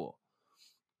equal,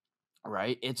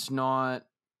 right? It's not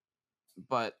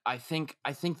but I think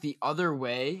the other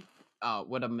way,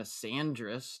 what a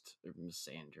misandrist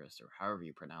or however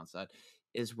you pronounce that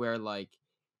is where like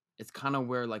it's kind of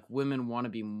where like women want to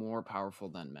be more powerful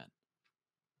than men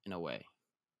in a way,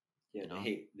 Yeah, you know,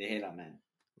 they hate on men.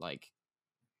 like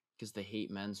because they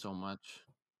hate men so much.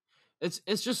 It's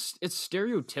just it's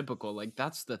stereotypical. Like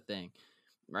that's the thing,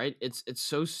 right? It's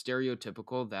so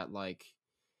stereotypical that like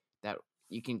that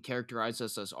you can characterize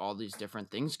us as all these different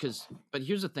things because but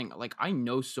here's the thing like I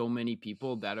know so many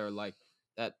people that are like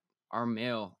that are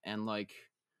male and like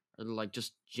are like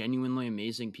just genuinely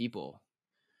amazing people,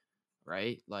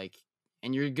 right? Like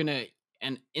and you're gonna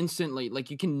and instantly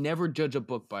like you can never judge a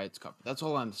book by its cover. That's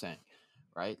all I'm saying,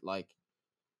 right? Like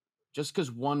just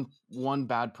because one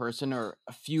bad person or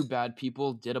a few bad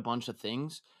people did a bunch of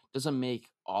things doesn't make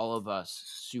all of us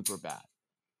super bad,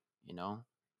 you know.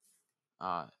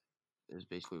 uh is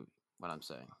basically what I'm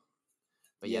saying.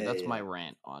 But yeah, Yeah, that's my yeah,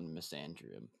 rant on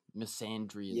misandrium. yeah,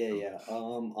 Misandryism. yeah.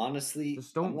 Honestly,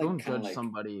 Just I'm like don't kind of judge like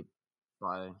somebody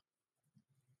by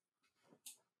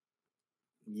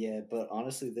yeah, but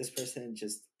honestly, this person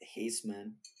just hates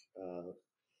men.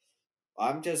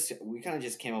 I'm just we kind of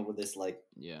just came up with this like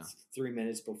yeah. 3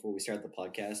 minutes before we started the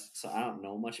podcast, so I don't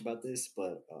know much about this,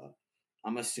 but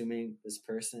I'm assuming this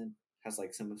person has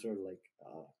like some sort of like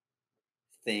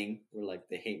thing where like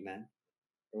they hate men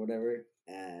or whatever,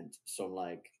 and so I'm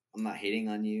like I'm not hating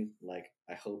on you. Like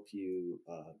I hope you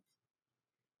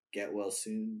get well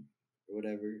soon or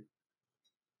whatever.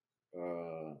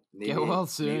 Get well Maybe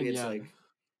soon, it's yeah. like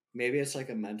maybe it's like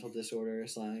a mental disorder or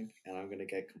something, and I'm gonna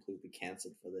get completely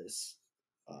canceled for this.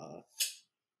 Uh,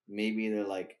 Maybe they're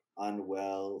like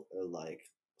unwell or like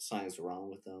something's wrong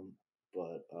with them,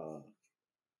 but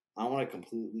I don't want to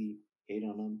completely hate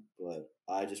on them, but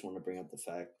I just want to bring up the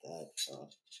fact that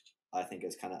I think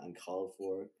it's kind of uncalled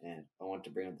for, and I want to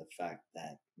bring up the fact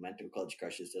that Mentor College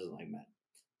Crushes doesn't like men.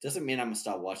 Doesn't mean I'm gonna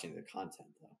stop watching their content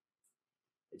though.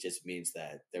 It just means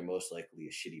that they're most likely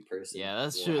a shitty person Yeah,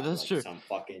 that's or true. have That's like true. some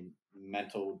fucking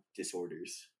mental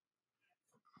disorders,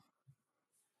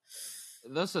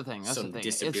 That's the thing. That's the some thing.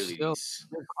 It's still disabilities.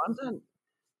 their content.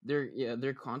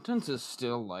 Their content is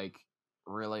still like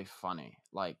really funny,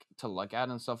 like to look at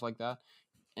and stuff like that,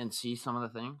 and see some of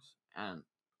the things. And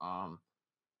um,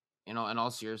 in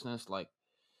all seriousness, like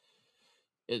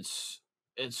it's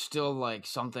it's still like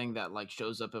something that like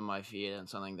shows up in my feed and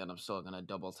something that I'm still gonna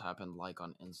double tap and like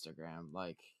on Instagram.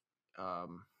 Like,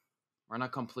 um, we're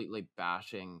not completely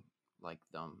bashing like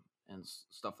them and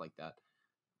stuff like that,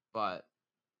 but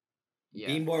Be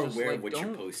yeah, more just aware of like what you're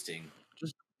don't posting.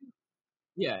 just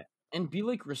yeah, and be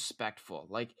like respectful.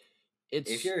 Like If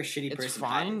it's you're a shitty it's person,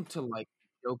 hide fine it. to like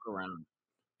joke around.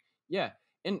 Yeah,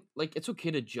 and like it's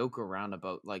okay to joke around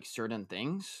about like certain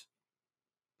things,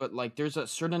 but like there's a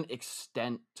certain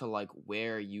extent to like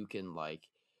where you can like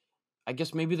I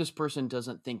guess maybe this person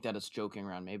doesn't think that it's joking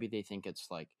around. Maybe they think it's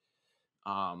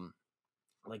um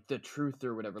like the truth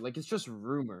or whatever. Like it's just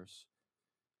rumors.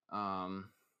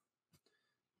 Um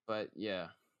but yeah.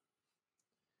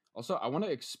 Also, I want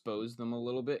to expose them a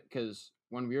little bit cuz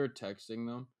when we were texting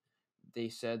them, they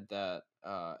said that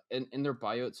in their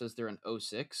bio it says they're an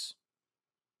 '06.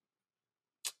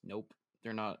 Nope,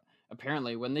 they're not.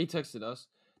 Apparently, when they texted us,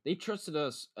 they trusted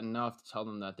us enough to tell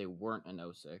them that they weren't an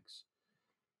 '06.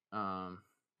 Um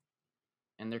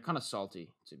and they're kind of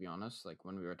salty, to be honest, like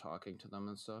when we were talking to them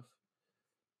and stuff.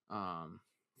 um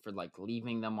for like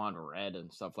leaving them on red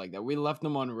and stuff like that. We left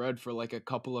them on red for like a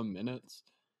couple of minutes,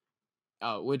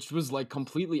 which was like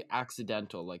completely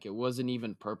accidental. Like it wasn't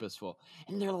even purposeful.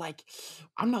 And they're like,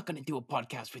 "I'm not gonna do a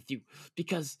podcast with you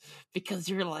because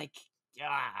you're like,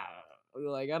 yeah."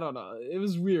 Like I don't know. It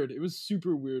was weird. It was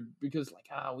super weird because like,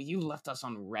 well, you left us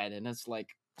on red, and it's like,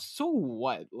 so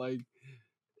what? Like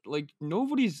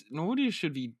nobody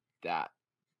should be that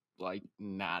like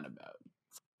mad about.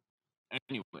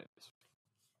 Anyways,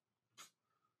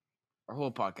 our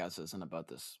whole podcast isn't about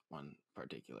this one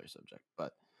particular subject,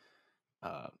 but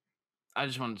uh, I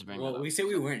just wanted to bring that Well, up. we say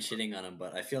we So weren't shitting on them,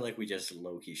 but I feel like we just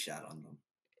low key shot on them.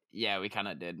 yeah, we kind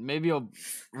of did. Maybe I'll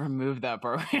remove that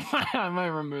part. I might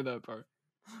remove that part.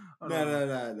 I No, don't know.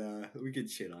 no, no, no. We could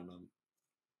shit on them.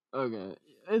 Okay,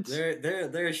 it's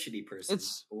They're a shitty person,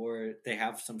 it's or they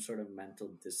have some sort of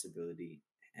mental disability,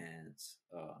 and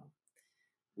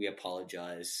we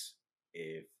apologize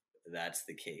if that's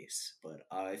the case. But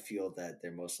I feel that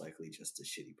they're most likely just a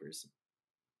shitty person.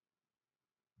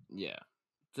 yeah,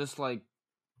 just like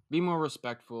be more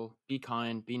respectful, be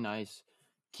kind, be nice,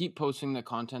 keep posting the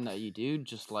content that you do.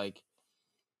 Just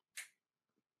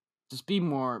be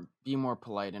more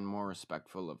polite and more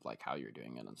respectful of like how you're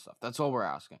doing it and stuff. That's all we're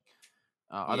asking.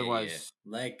 Yeah, yeah. Otherwise,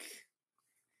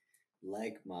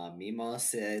 Like my Mima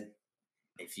said,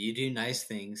 if you do nice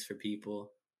things for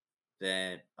people,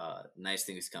 then nice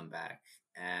things come back.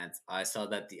 And I saw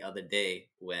that the other day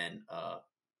when uh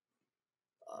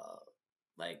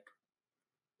like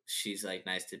she's like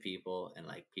nice to people and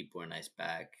like people are nice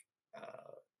back.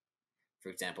 Uh, for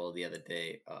example, the other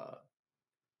day,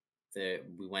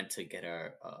 we went to get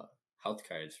our health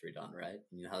cards redone, right?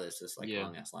 You know how there's this like yeah,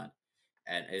 long ass line,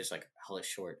 and it's like hella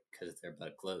short because they're about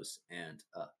to close. And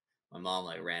my mom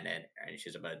like ran in and she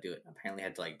was about to do it. And apparently, I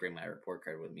had to like bring my report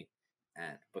card with me,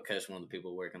 and because one of the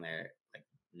people working there like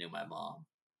knew my mom,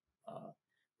 uh,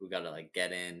 we gotta like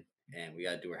get in and we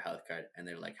gotta do our health card, and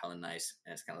they're like hella nice,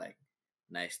 and it's kind of like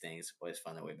nice things always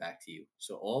find their way back to you.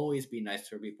 So always be nice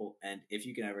to people, and if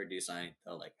you can ever do something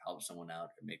to like help someone out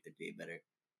or make their day better,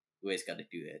 you always got to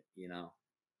do it, you know,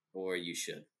 or you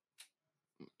should.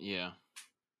 yeah.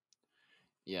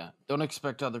 Yeah, don't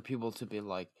expect other people to be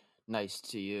like nice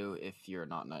to you if you're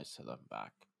not nice to them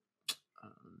back.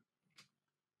 Um,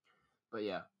 but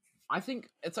yeah, I think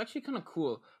it's actually kind of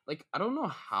cool. Like, I don't know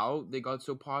how they got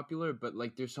so popular, but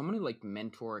like, there's so many like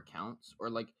mentor accounts, or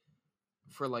like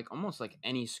for like almost like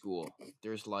any school,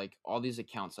 there's like all these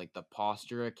accounts, like the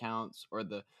posture accounts or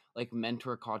the like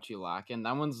mentor caught you lacking.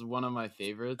 That one's one of my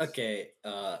favorites. Okay,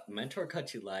 mentor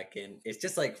cut you lacking. It's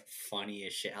just like funny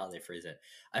as shit how they phrase it.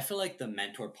 I feel like the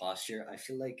mentor posture. I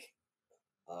feel like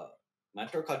uh,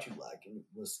 mentor cut you lacking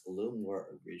was a little more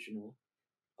original.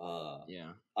 Uh,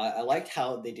 Yeah, I liked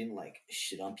how they didn't like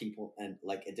shit on people and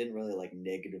like it didn't really like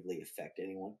negatively affect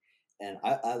anyone. And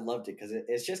I loved it because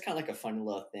it's just kind of like a fun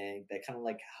little thing that kind of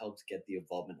like helps get the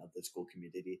involvement of the school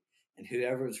community. And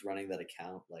whoever's running that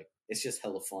account, like it's just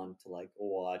hella fun to like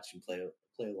watch and play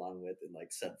along with and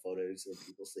like send photos of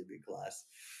people sleeping in class.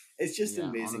 It's just an yeah,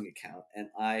 amazing account, and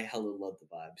I hella love the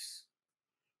vibes.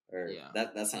 Or yeah,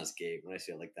 that sounds gay when I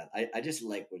say it like that. I just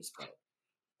like what it's about.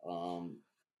 Um,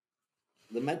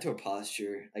 the mentor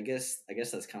posture. I guess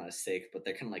that's kind of sick, but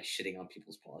they're kind of like shitting on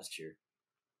people's posture.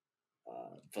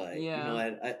 But you know Yeah,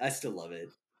 what? I still love it.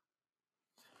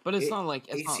 but it's It not like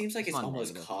it seems like it's it's not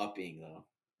almost negative. copying though.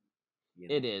 You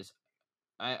It know, is.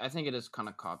 I think it is kind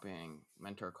of copying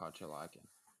Mentor.College.Crushes.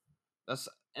 That's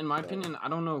in my but opinion. I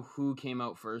don't know who came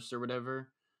out first or whatever,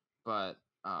 but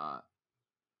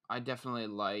I definitely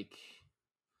like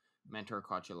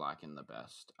Mentor.College.Crushes the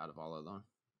best out of all of them.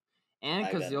 And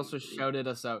I because they gotta also agree. shouted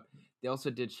us out. They also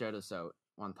did shout us out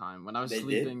one time when I was They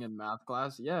did. sleeping in math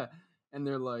class. Yeah, and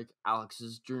they're like, Alex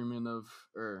is dreaming of,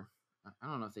 or I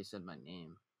don't know if they said my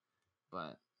name,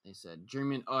 but they said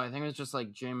dreaming. Oh, I think it was just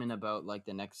like dreaming about like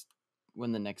the next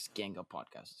when the next Gang Up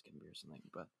podcast is gonna be or something.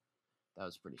 But that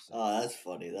was pretty sick. Oh, that's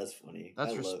funny. That's funny. I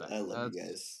That's love respect. I love you That's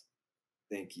guys.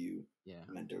 Thank you, yeah,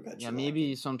 Mentor yeah. Gachalakin.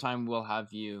 Maybe sometime we'll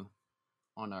have you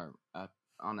on our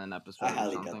on an I episode or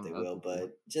highly doubt something. they That'd will, be cool.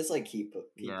 but just like keep it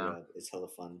Yeah, up. It's hella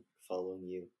fun following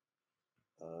you.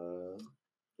 Uh,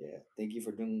 yeah. Thank you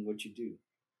for doing what you do.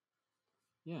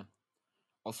 yeah. Nice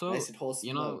Also, and you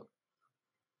wholesome know, note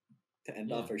to end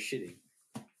yeah, off our shitting.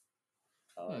 yeah,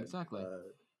 Uh, exactly. uh,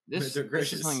 This Mentor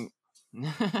this is Crushes. something.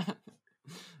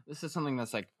 This is something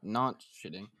that's like not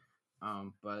shitting,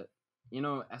 but you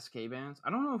know, SK bands. I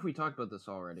don't know if we talked about this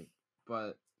already,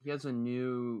 but he has a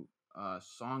new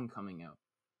song coming out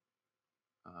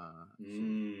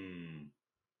soon.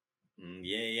 Mm.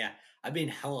 Yeah, yeah. I've been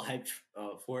hella hyped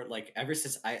for it. Like ever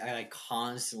since I like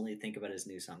constantly think about his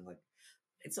new song. Like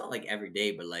it's not like every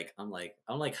day, but like I'm like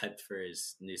hyped for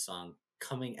his new song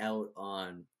coming out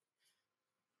on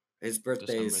his December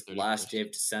birthday's last day 31st.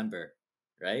 of December,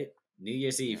 right? New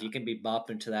Year's Eve. Yeah. You can be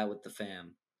bopping to that with the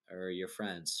fam or your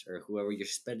friends or whoever you're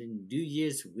spending New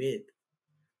Year's with.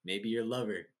 Maybe your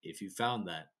lover, if you found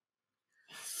that.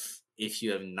 If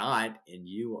you have not and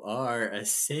you are a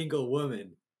single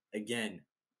woman, again,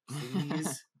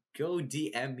 please go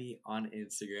DM me on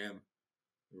Instagram,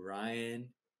 Ryan,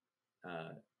 uh,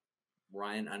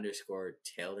 Ryan underscore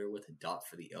Taylor with a dot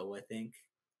for the O, I think.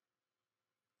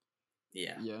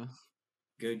 Yeah, Yeah.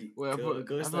 go Well,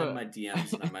 go slide in my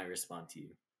DMs and I might respond to you.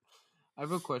 I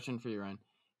have a question for you, Ryan.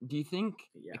 Do you think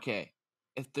Yeah. okay,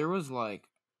 if there was like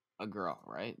a girl,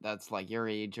 right, that's like your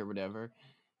age or whatever,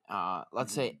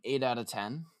 let's Hmm. say 8 out of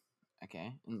 10,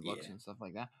 okay, in looks Yeah. and stuff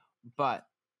like that,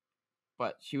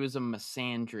 but she was a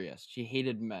misandrist. She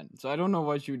hated men, so I don't know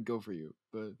why she would go for you,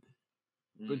 but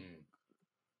Mm.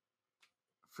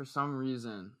 for some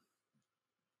reason,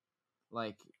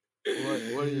 like,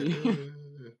 what are you?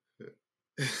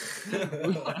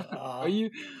 Are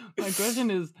you? My question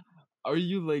is, are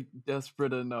you like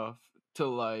desperate enough to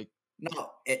like?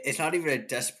 No, it's not even a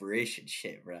desperation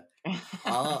shit, bro.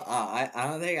 I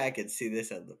don't think I can see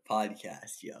this on the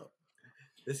podcast, yo.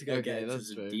 This is gonna get Okay, into that's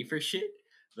some fair. deeper shit,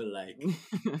 but like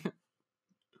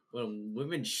when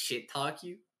women shit talk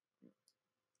you,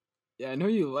 Yeah, I know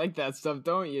you like that stuff,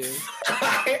 don't you?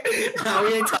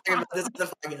 we ain't talking about this on the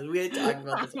podcast. We ain't talking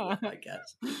about this on the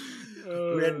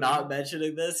podcast. We are Uh, not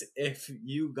mentioning this. If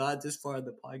you got this far in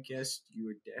the podcast, you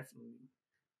were definitely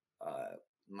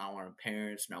not one of my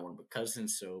parents, not one of my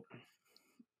cousins, so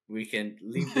we can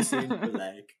leave this in. But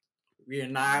like, we are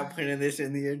not putting this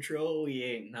in the intro. We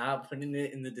ain't not putting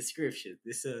it in the description.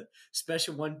 This is a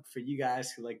special one for you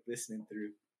guys who like listening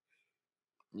through.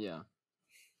 yeah,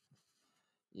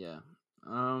 yeah.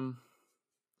 Um,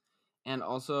 and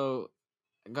also,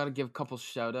 I gotta give a couple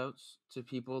shout outs to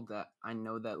people that I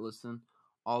know that listen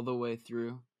all the way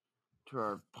through to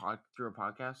our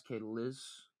podcast. Okay, Liz.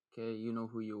 Okay, you know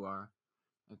who you are.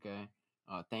 Okay.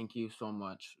 Thank you so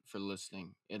much for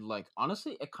listening. It like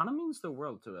honestly, it kind of means the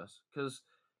world to us because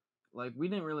like we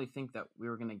didn't really think that we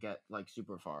were gonna get like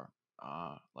super far.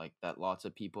 Like that lots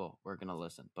of people were gonna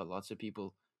listen, but lots of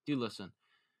people do listen.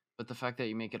 But the fact that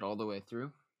you make it all the way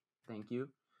through, thank you.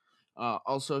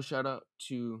 Also shout out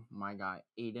to my guy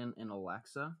Aiden and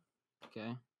Alexa.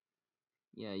 Okay,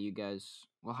 yeah, you guys.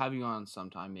 We'll have you on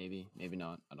sometime, maybe, maybe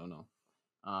not. I don't know.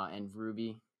 And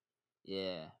Ruby,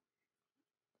 yeah,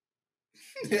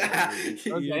 yeah, Yeah, Ruby.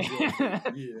 you Okay. joking?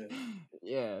 Yeah.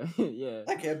 Yeah, yeah,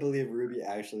 I can't believe Ruby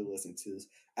actually listened to this.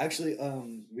 Actually,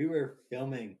 we were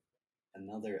filming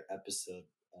another episode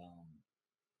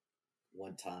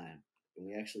one time, and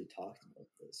we actually talked about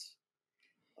this.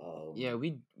 yeah. Um,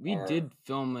 We our did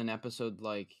film an episode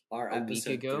like our a week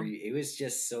episode ago. 3, it was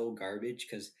just so garbage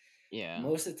because Yeah,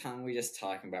 most of the time we just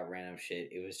talking about random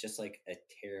shit. It was just like a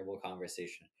terrible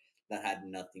conversation that had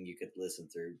nothing you could listen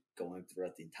through going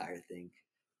throughout the entire thing,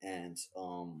 and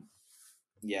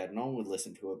yeah, no one would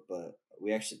listen to it, but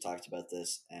we actually talked about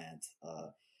this, and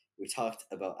we talked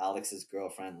about Alex's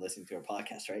girlfriend listening to our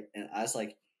podcast, right? And I was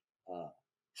like,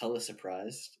 hella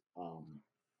surprised.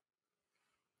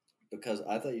 Because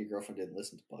I thought your girlfriend didn't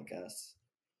listen to podcasts.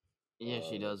 Yeah,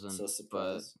 she doesn't. So But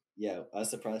surprised. Yeah, I was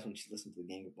surprised when she listened to the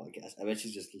Gang podcast. I bet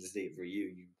she's just listening for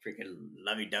you, you freaking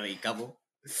lovey-dovey couple.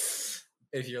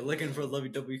 If you're looking for a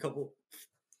lovey-dovey couple,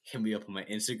 hit me up on my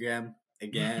Instagram.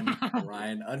 Again,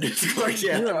 Ryan underscore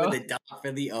Chandler yeah. with a dot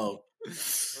for the O.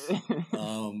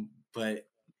 But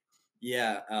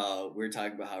yeah, we're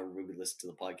talking about how Ruby listened to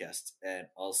the podcast, and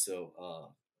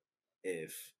also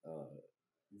if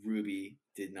Ruby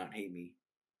did not hate me,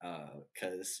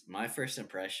 because my first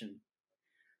impression,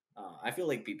 I feel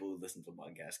like people who listen to the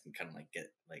podcast can kind of like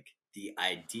get like the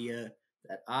idea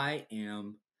that I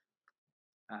am.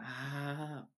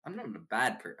 I'm not a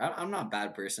bad I'm not a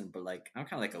bad person, but like I'm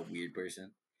kind of like a weird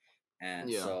person. And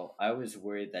Yeah. so I was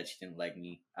worried that she didn't like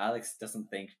me. Alex doesn't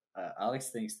think. Alex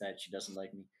thinks that she doesn't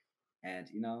like me, and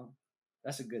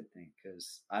that's a good thing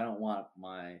because I don't want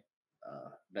my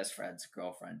best friend's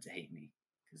girlfriend to hate me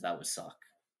because that would suck.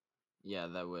 Yeah,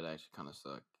 that would actually kind of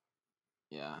suck.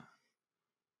 Yeah.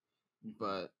 Hmm.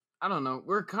 But I don't know.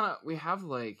 We have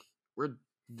like, we're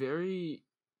very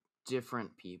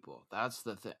different people. That's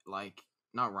the thing. Like,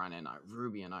 not Ryan and I,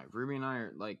 Ruby and I. Ruby and I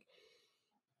are like,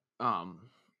 um,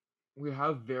 we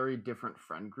have very different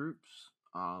friend groups.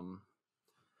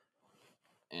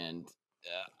 And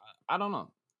I don't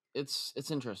know. It's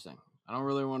interesting. I don't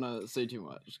really want to say too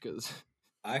much because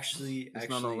Actually, it's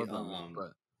not all actually, about me.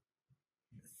 But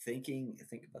think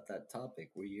about that topic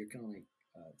where you're kind of like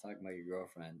talking about your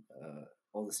girlfriend.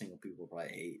 All the single people probably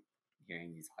hate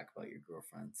hearing you talk about your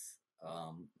girlfriends.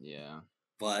 yeah,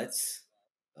 But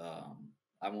um,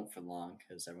 I won't for long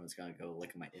because everyone's gonna go look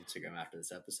at my Instagram after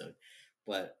this episode.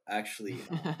 But actually,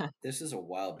 this is a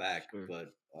while back. sure.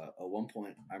 But at one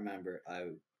point, I remember I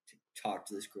talked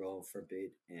to this girl for a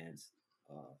bit, and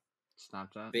uh,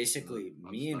 Snapchat. Was it basically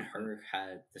on me and Snapchat? her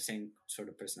had the same sort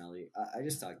of personality. I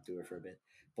just talked to her for a bit,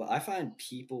 but I find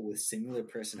people with similar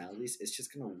personalities, it's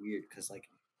just kind of weird because like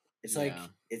Yeah.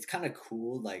 it's kind of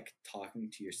cool like talking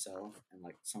to yourself and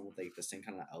like someone with like the same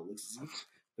kind of outlooks as you,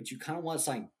 but you kind of want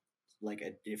something like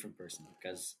a different person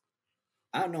because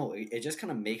I don't know, it just kind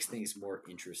of makes things more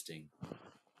interesting,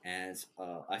 and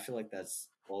I feel like that's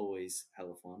always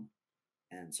hella fun,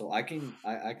 and so I can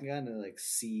kind of like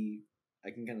see,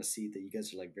 I can kind of see that you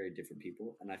guys are like very different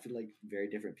people, and I feel like very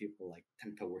different people like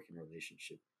tend to work in a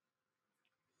relationship.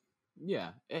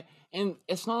 Yeah, and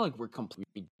it's not like we're complete.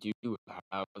 We do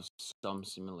have some You need to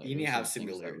similarities have and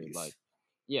things that we like. similarities.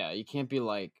 Yeah, you can't be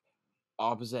like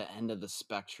opposite end of the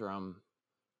spectrum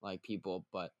like people,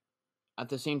 but at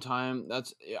the same time,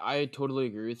 I totally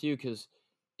agree with you because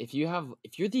if you're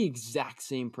the exact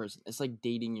same person, it's like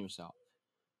dating yourself,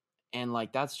 and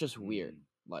like that's just weird.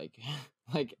 Mm. Like,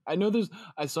 like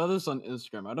I saw this on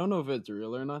Instagram. I don't know if it's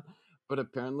real or not, but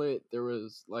apparently there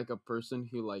was like a person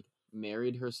who like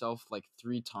married herself like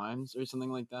 3 times or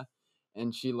something like that,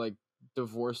 and she like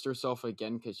divorced herself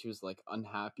again because she was like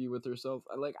unhappy with herself.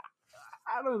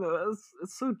 I don't know.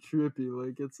 It's so trippy.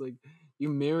 Like it's like you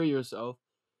marry yourself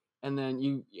and then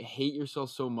you hate yourself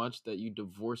so much that you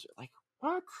divorce. Like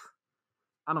what?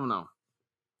 I don't know.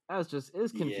 That's just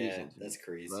it's Yeah, confusing to me. that's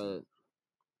crazy.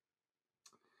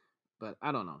 But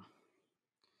I don't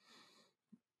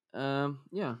know.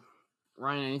 Yeah.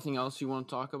 Ryan, anything else you want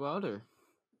to talk about, or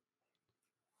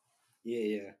Yeah,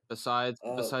 yeah. besides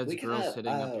We can girls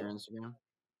hitting up your Instagram?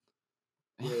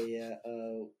 yeah,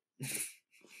 yeah.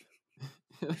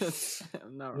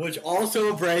 I'm not. Which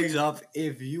also brings up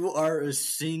if you are a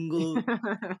single,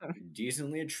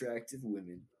 decently attractive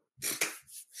woman,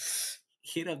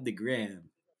 hit up the gram.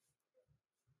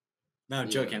 No, I'm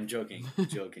joking. Yeah. I'm joking. I'm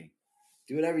joking.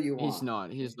 Do whatever you He's want. not.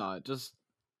 Okay, He's not. Just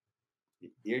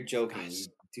you're joking. You guys,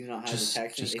 do not have to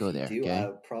text me. just If go you there, do, I okay?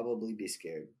 would probably be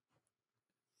scared.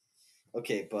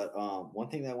 Okay, but one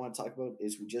thing that I want to talk about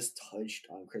is we just touched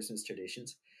on Christmas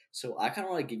traditions. So I kind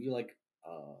of want to give you like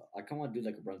I kind of want to do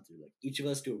like a run through. Like each of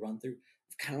us do a run through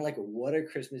of kind of like what our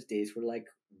Christmas days were like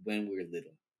when we were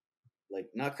little. Like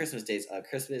not Christmas days,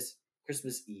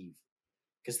 Christmas Eve.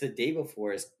 Because the day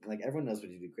before is like everyone knows what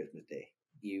you do Christmas Day.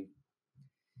 You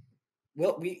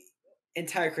we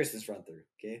entire Christmas run through.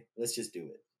 Okay, let's just do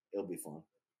it. It'll be fun.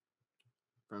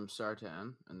 From start to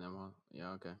end, and then we'll.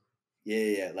 Yeah. Okay. Yeah,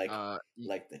 yeah, yeah. Uh.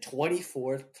 Like the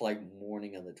 24th to like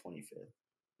morning on the 25th.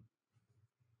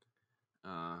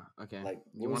 Okay. Like,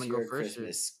 You what want was to go your first, or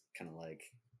Christmas kind of like?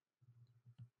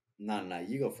 No, no, no,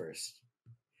 you go first.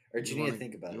 Or do you need to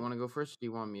think about you it? want to go first? Or do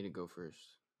you want me to go first?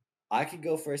 I could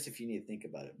go first if you need to think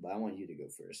about it, but I want you to go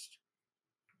first.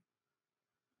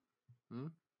 Hmm.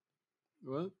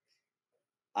 What?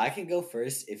 I can go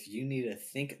first if you need to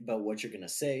think about what you're gonna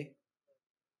say,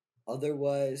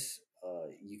 Otherwise,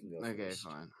 you can go Okay, first.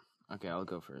 fine. Okay, I'll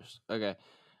go first. Okay.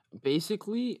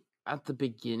 Basically, at the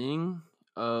beginning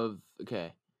of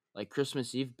like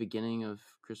Christmas Eve, beginning of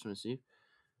Christmas Eve,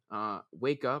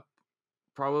 wake up,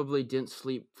 probably didn't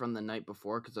sleep from the night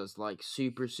before because I was like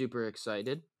super, super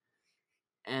excited.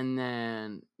 And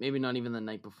then maybe not even the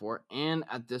night before. And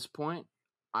at this point,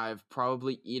 I've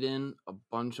probably eaten a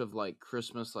bunch of like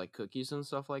Christmas like cookies and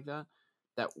stuff like that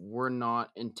that were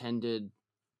not intended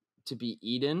to be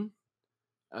eaten.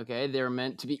 Okay, they were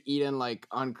meant to be eaten like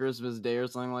on Christmas Day or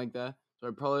something like that. So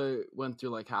I probably went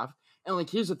through like half. And like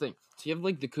here's the thing. So you have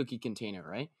like the cookie container,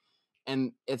 right?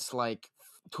 And it's like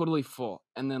totally full.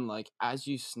 And then like as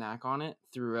you snack on it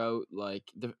throughout like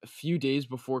the a few days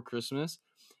before Christmas,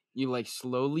 you like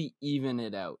slowly even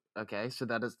it out. Okay, so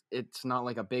that is it's not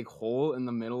like a big hole in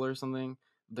the middle or something.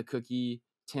 The cookie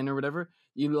tin or whatever.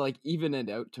 You like even it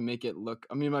out to make it look.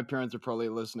 I mean, my parents are probably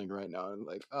listening right now and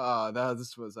like, oh,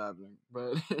 that's what's happening.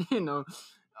 But you know,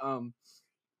 um,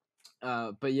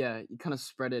 but yeah, you kind of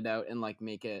spread it out and like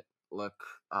make it look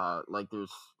like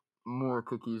there's more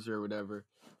cookies or whatever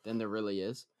than there really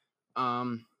is.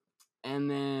 Um,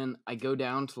 and then I go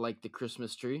down to like the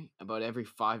Christmas tree about every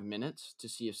 5 minutes to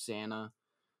see if Santa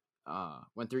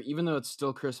went through, even though it's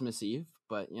still Christmas Eve.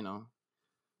 But you know,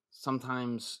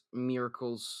 sometimes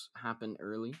miracles happen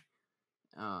early,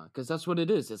 because that's what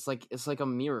it is. It's like a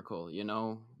miracle, you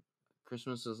know.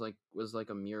 Christmas is like was like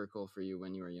a miracle for you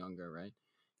when you were younger, right?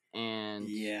 And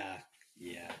Yeah,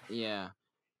 yeah. yeah,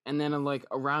 and then like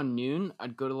around noon,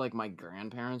 I'd go to like my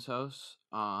grandparents' house,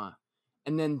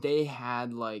 and then they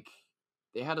had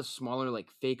a smaller like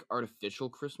fake artificial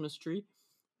Christmas tree,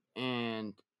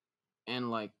 and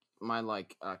like my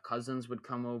like cousins would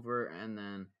come over, and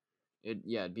then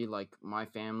it'd be like my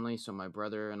family, so my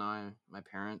brother and I, my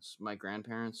parents, my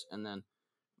grandparents, and then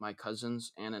my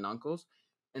cousins and an uncles,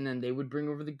 and then they would bring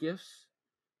over the gifts.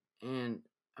 And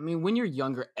I mean, when you're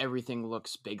younger, everything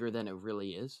looks bigger than it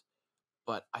really is.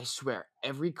 But I swear,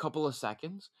 every couple of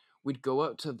seconds, we'd go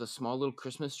out to the small little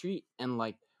Christmas tree and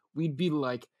like we'd be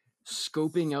like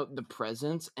scoping out the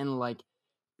presents and like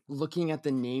looking at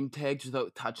the name tags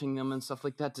without touching them and stuff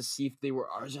like that to see if they were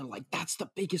ours, and like that's the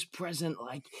biggest present,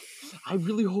 like I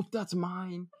really hope that's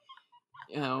mine,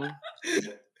 you know.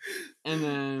 And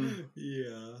then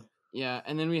Yeah. yeah,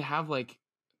 and then we have like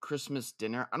Christmas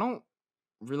dinner. I don't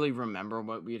really remember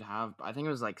what we'd have, but I think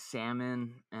it was like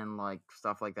salmon and like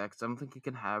stuff like that because I don't think you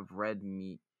can have red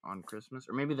meat on Christmas,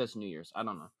 or maybe that's New Year's, I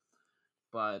don't know.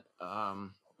 But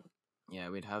yeah,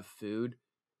 we'd have food,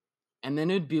 and then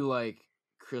it'd be like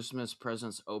Christmas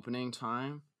presents opening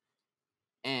time,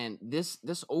 and this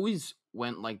always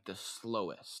went like the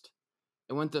slowest.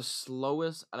 It went the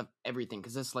slowest out of everything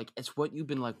because it's like it's what you've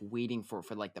been like waiting for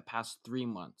like the past 3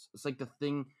 months. It's like the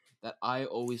thing that I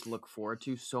always look forward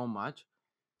to so much,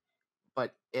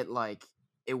 but it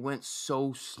went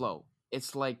so slow.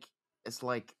 It's like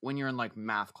when you're in like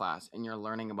math class and you're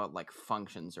learning about like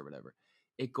functions or whatever.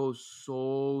 It goes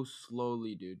so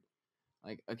slowly, dude.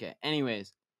 Like okay,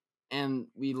 anyways, and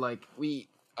we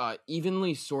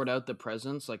evenly sort out the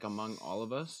presents like among all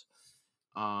of us,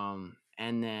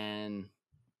 and then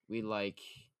we like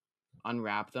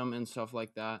unwrap them and stuff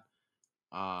like that,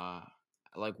 uh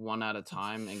like one at a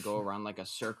time, and go around like a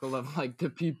circle of like the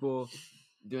people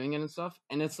doing it and stuff,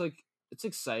 and it's like it's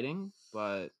exciting,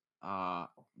 but uh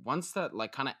once that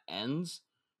like kind of ends,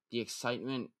 the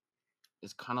excitement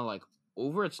is kind of like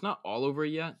over. It's not all over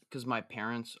yet because my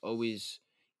parents always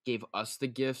gave us the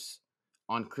gifts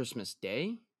on Christmas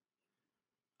Day.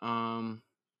 Um,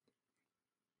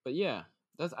 but yeah,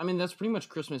 that's pretty much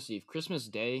Christmas Eve. Christmas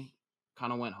Day,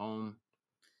 kind of went home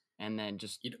and then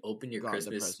just You'd open your got the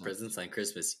Christmas presents presents. on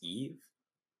Christmas Eve?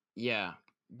 Yeah,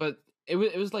 but it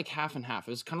was like half and half.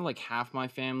 It was kind of like half my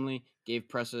family gave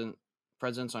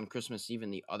presents on Christmas Eve,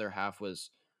 and the other half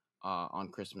was on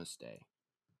Christmas Day.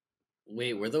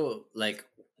 Wait, were the like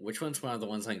which ones were the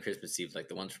ones on Christmas Eve? Like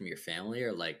the ones from your family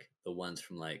or like the ones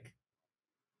from Like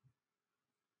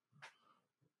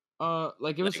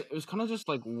it was like it was kind of just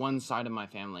like one side of my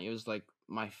family. It was like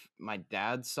my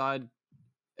dad's side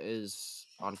is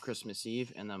on Christmas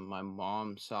Eve, and then my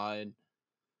mom's side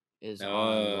is on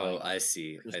Oh, like I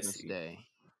see. I Christmas see. Day.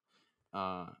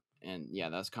 Uh, and yeah,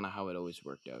 that's kind of how it always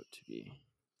worked out to be.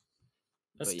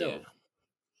 That's But yeah, dope.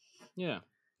 yeah.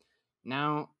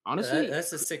 Now, Yeah, honestly,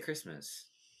 that's a sick Christmas.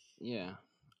 yeah,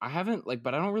 I haven't like,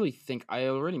 but I don't really think I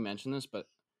already mentioned this, but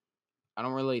I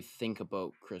don't really think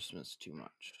about Christmas too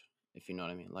much. If you know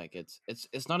what I mean, like it's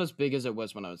not as big as it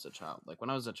was when I was a child. Like when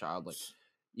I was a child, like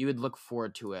you would look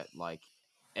forward to it like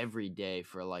every day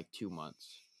for like 2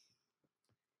 months.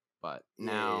 But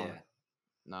Yeah, yeah, now yeah.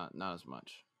 not as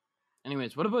much.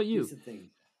 Anyways, what about Here's you? the thing.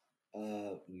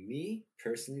 Me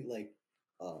personally, like,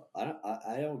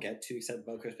 I don't get too excited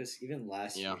about Christmas. Even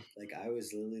last Yeah. year, like, I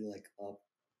was literally like up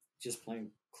just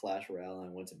playing Clash Royale, and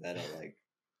I went to bed at like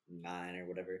 9 or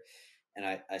whatever, and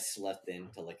I slept in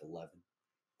till like 11.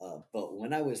 But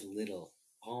when I was little,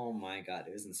 oh my god,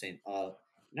 it was insane. You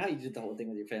know how you did the whole thing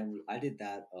with your family? I did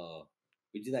that.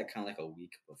 We did that kind of like a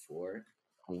week before.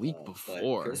 A week But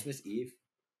before. Christmas Eve,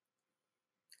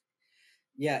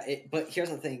 yeah. But here's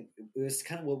the thing: it was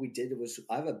kind of what we did. It was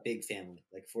I have a big family,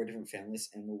 like four different families,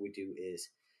 and what we do is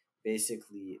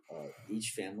basically each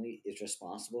family is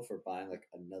responsible for buying like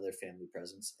another family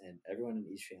presents, and everyone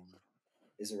in each family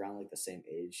is around like the same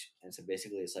age, and so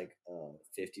basically it's like a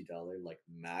 $50 like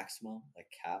maximum like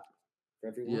cap for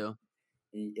everyone. Yeah.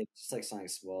 And it's just like something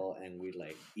small, and we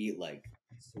like eat like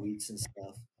sweets and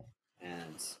stuff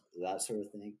and that sort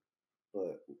of thing.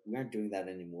 But we aren't doing that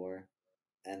anymore.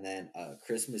 And then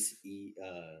Christmas Eve,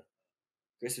 the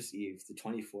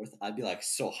 24th, I'd be like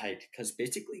so hyped because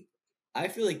basically, I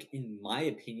feel like, in my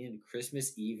opinion,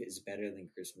 Christmas Eve is better than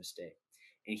Christmas Day.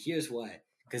 And here's why: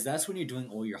 because that's when you're doing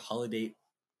all your holiday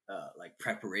like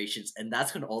preparations, and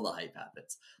that's when all the hype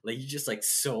happens. Like, you're just like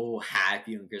so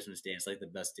happy on Christmas Day. It's like the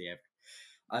best day ever.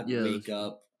 I'd Yeah, that's wake true.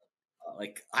 up,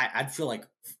 like I'd feel like,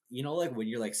 like when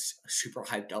you're like super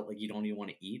hyped up, like you don't even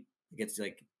want to eat. Like, it's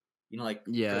like, like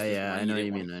Yeah, Christmas yeah, I morning, know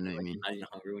you what didn't you want to mean. I eat, know what you like mean. you're not even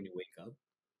hungry when you wake up.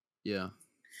 Yeah.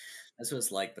 That's what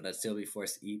it's like, but I'd still be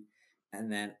forced to eat.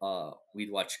 And then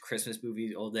we'd watch Christmas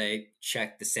movies all day,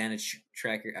 check the Santa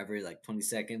tracker every like 20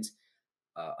 seconds.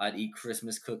 I'd eat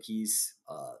Christmas cookies,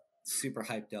 super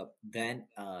hyped up. Then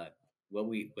what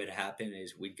we would happen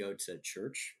is we'd go to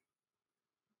church,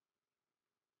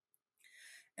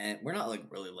 and we're not like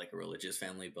really like a religious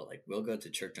family, but like we'll go to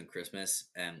church on Christmas,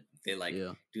 and they like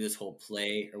Yeah. do this whole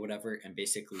play or whatever, and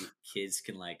basically kids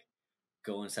can like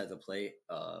go inside the play.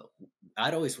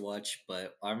 I'd always watch,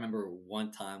 but I remember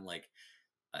one time like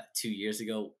 2 years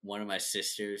ago, one of my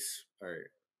sisters or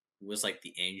was like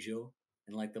the angel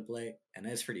in like the play, and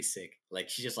that's pretty sick. Like,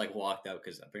 she just like walked out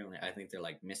because apparently I think they're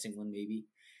like missing one maybe,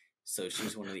 so she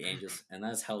was one of the angels, and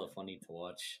that's hella funny to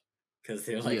watch because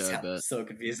they're like Yeah, I bet. so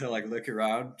confused. They like look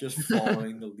around, just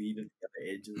following the lead of the other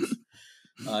angels.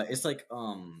 It's like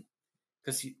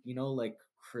because like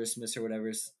Christmas or whatever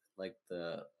is like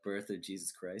the birth of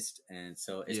Jesus Christ, and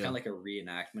so it's kind Yeah. of like a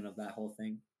reenactment of that whole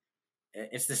thing.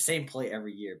 It's the same play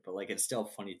every year, but like it's still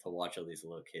funny to watch all these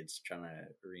little kids trying to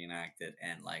reenact it,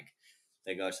 and like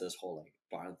they go to this whole like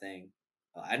barn thing.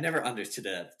 I never understood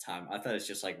it at the time. I thought it's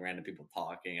just like random people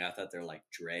talking. I thought they're like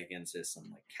dragons or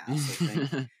some like castle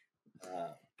thing.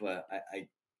 But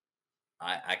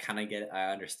I kind of get it.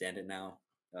 I understand it now.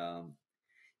 Um,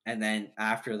 and then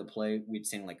after the play, we'd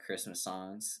sing like Christmas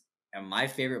songs. And my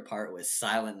favorite part was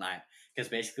Silent Night, because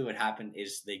basically what happened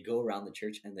is they go around the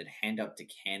church and they'd hand out the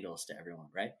candles to everyone,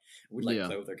 right? We'd like Yeah.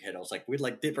 play with our candles, like we'd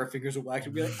like dip our fingers in wax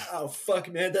and be like, "Oh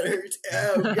fuck, man, that hurts!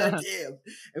 Oh goddamn!"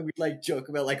 And we'd like joke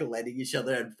about like lighting each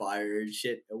other on fire and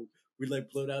shit. And we'd like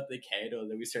blow out the candle, and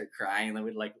then we start crying, and then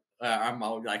we'd like our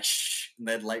mom would be like, "Shh," and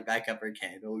then light back up her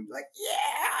candle. We'd be like,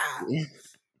 "Yeah!"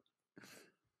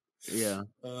 Yeah.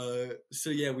 So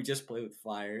yeah, we just play with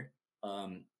fire.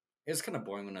 It was kind of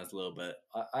boring when I was little, but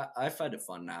I find it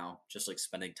fun now, just like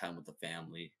spending time with the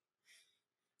family.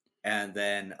 And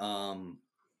then what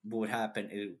would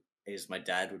happen is my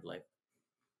dad would like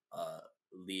uh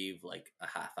leave like a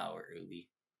half hour early,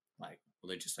 like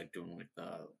they're just like doing like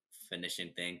the finishing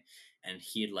thing, and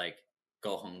he'd like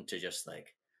go home to just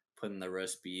like put in the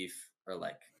roast beef, or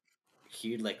like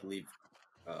he'd like leave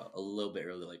a little bit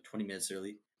early, like 20 minutes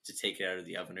early, to take it out of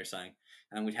the oven or something.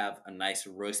 And we'd have a nice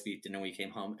roast beef dinner when we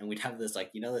came home, and we'd have this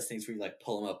like those things where you like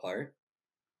pull them apart,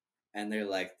 and they're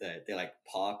like they like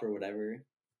pop or whatever.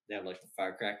 They have like the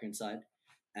firecracker inside,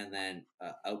 and then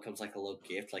out comes like a little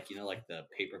gift, like like the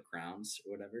paper crowns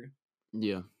or whatever.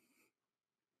 Yeah.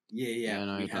 Yeah, Yeah, yeah. I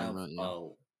know what you're talking about.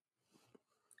 Yeah.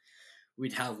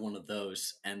 We'd have one of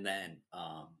those, and then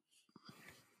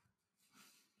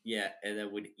yeah, and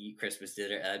then we'd eat Christmas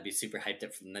dinner. And I'd be super hyped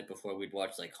up for the night before. We'd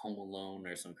watch like Home Alone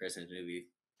or some Christmas movie,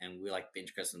 and we like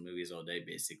binge Christmas movies all day,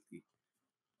 basically.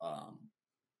 Um,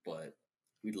 but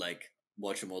we'd like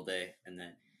watch them all day, and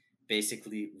then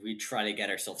basically we'd try to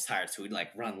get ourselves tired. So we'd like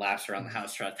run laps around the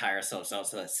house, try to tire ourselves out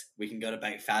so that we can go to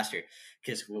bed faster.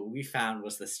 Because what we found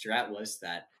was the strat was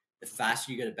that the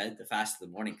faster you go to bed, the faster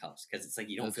the morning comes. Because it's like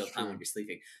you don't That's feel time when true. you're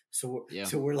sleeping. So we're, Yeah.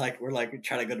 so we're like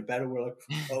trying to go to bed, and we're like,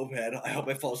 oh man, I hope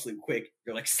I fall asleep quick.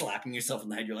 You're like slapping yourself in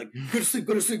the head. You're like, go to sleep,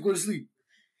 go to sleep, go to sleep.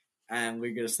 And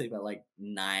we're gonna sleep at like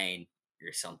 9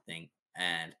 or something,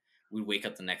 and we wake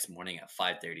up the next morning at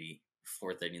 5:30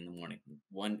 4:30 in the morning.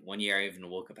 One year I even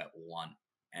woke up at 1,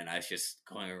 and I was just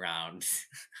going around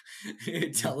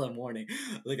until the morning.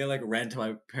 Like I like ran to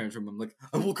my parents' room. I'm like,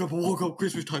 I woke up,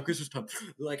 Christmas time, Christmas time.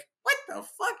 They're like, what the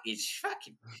fuck? It's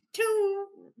fucking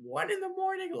 1 in the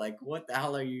morning. Like, what the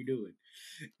hell are you doing?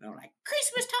 And I'm like,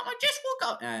 Christmas time, I just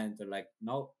woke up. And they're like,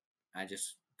 nope. I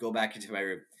just go back into my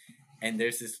room. And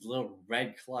there's this little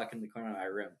red clock in the corner of my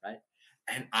room, right?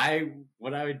 And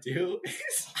what I would do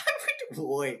is I would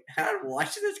wait. I would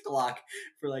watch this clock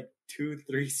for like 2,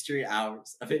 3 straight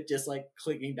hours of it just like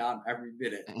clicking down every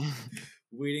minute,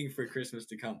 waiting for Christmas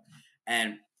to come.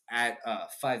 And at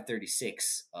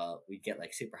 5:36, we get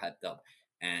like super hyped up,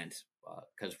 and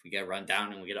because we get run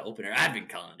down and we get to open our advent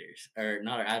calendars, or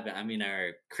not our advent, I mean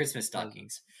our Christmas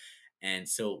stockings. And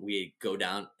so we'd go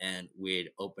down and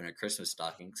we'd open our Christmas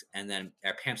stockings, and then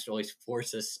our parents would always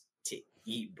force us to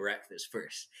eat breakfast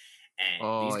first. And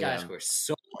Oh these guys yeah. were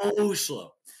so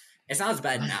slow. It's not as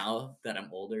bad now that I'm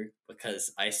older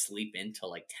because I sleep in till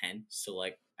like 10. So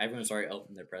like everyone's already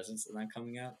opened their presents and I'm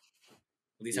coming out.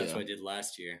 At least that's Yeah. what I did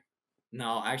last year.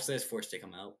 No, actually I was forced to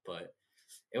come out, but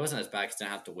it wasn't as bad because I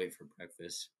didn't have to wait for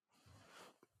breakfast.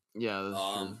 Yeah,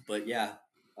 that's true. But yeah,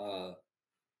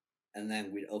 and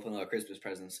then we'd open our Christmas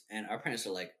presents, and our parents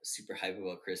are like super hype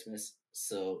about Christmas,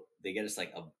 so they get us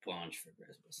like a bunch for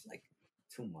Christmas, like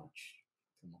too much,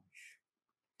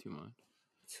 Too much.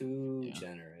 too Yeah.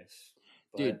 generous.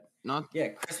 Dude, But not yeah,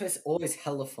 Christmas always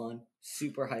hella fun,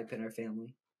 super hype in our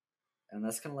family, and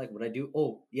that's kind of like what I do.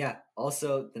 Oh yeah,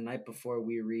 also the night before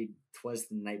we read "Twas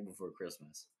the Night Before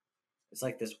Christmas." It's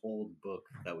like this old book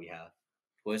that we have.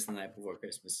 "Twas the Night Before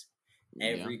Christmas," yeah.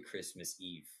 every Christmas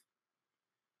Eve.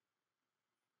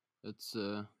 That's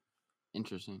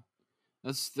interesting.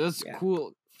 That's Yeah,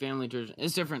 cool family tradition.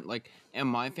 It's different. Like in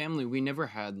my family, we never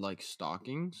had like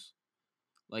stockings.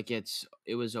 Like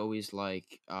it was always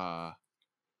like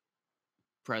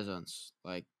presents,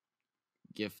 like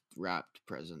gift wrapped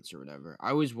presents or whatever. I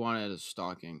always wanted a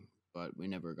stocking, but we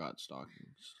never got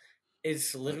stockings.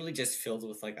 it's But literally just filled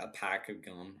with like a pack of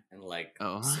gum and like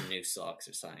oh, some new socks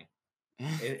or something.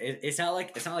 It's not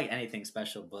like anything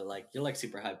special, but like you're like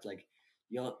super hyped. Like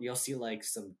you'll see like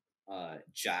some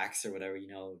jacks or whatever,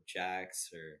 jacks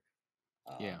or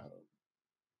yeah,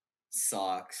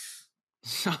 socks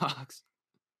socks.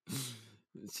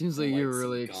 It seems or like like you're some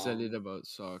really excited gum about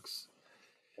socks.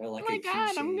 or Oh like a my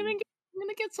god, keychain. I'm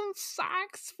gonna get some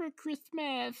socks for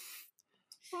Christmas.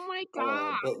 Oh my Oh,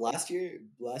 god. but last year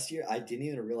I didn't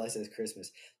even realize it was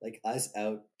Christmas. Like I was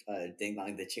out ding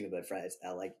dong the ching with my friends. I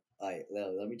like,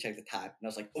 let me check the time, and I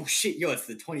was like, oh shit, yo, it's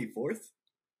the 24th.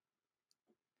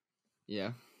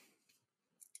 Yeah.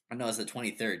 I know it's the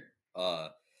 23rd.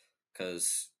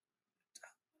 Because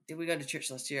did we go to church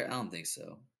last year? I don't think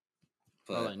so.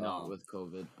 Probably But not with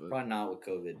COVID, but probably not with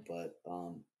COVID. But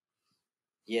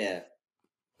yeah,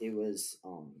 it was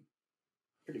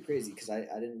pretty crazy because I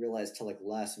didn't realize till like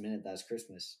last minute that was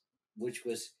Christmas, which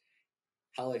was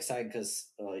hella exciting because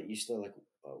you still like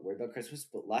worry about Christmas.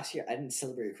 But last year I didn't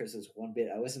celebrate Christmas one bit.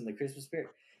 I wasn't in the Christmas spirit,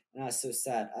 and I was so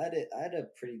sad. I had a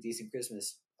pretty decent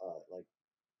Christmas, like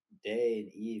day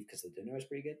and eve, because the dinner was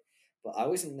pretty good. But I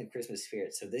wasn't in the Christmas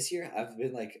spirit. So this year I've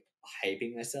been like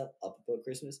hyping myself up about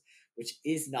Christmas, which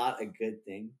is not a good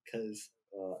thing because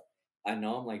I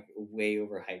know I'm like way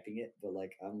overhyping it, but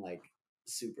like I'm like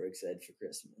super excited for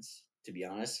Christmas, to be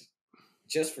honest,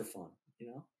 just for fun, you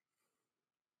know?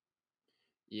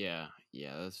 yeah,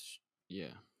 that's yeah.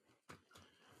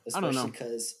 I don't Especially know.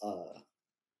 because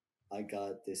I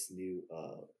got this new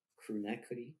crew neck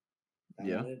hoodie I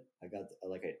Yeah, wanted. I got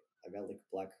like a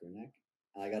black crew neck,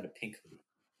 and I got a pink hoodie.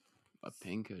 a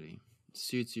pink hoodie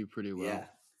suits you pretty well, Yeah,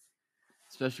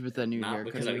 especially with that new not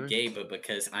haircut because of I'm yours. gay, but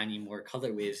because I need more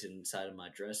colorways inside of my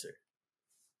dresser.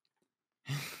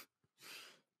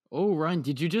 Oh, Ryan,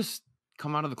 did you just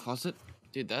come out of the closet,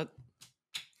 dude? That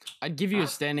I'd give you a Huh?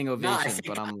 standing No, I ovation, said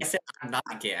but I said I'm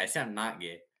not gay. I said I'm not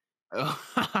gay. oh,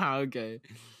 okay,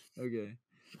 okay.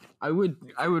 I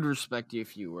would respect you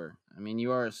if you were. I mean,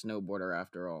 you are a snowboarder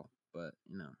after all, but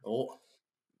you know. Oh,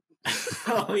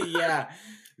 oh yeah,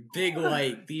 big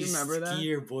white. You These remember that?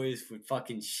 skier boys would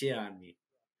fucking shit on me.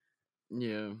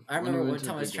 Yeah, I when we remember went one to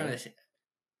time I was Big trying White.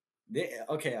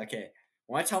 to. Okay.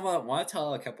 Want to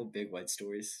tell a couple big white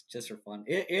stories just for fun?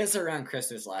 It is around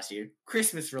Christmas last year.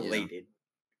 Christmas Yeah, related.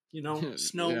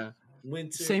 Snow, yeah.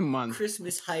 winter, Same month.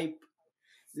 Christmas hype.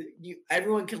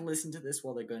 Everyone can listen to this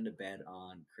while they're going to bed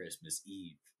on Christmas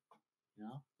Eve. You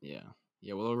know, Yeah,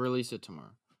 yeah. We'll release it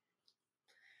tomorrow.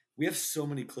 we have so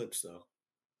many clips though.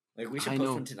 Like we should I post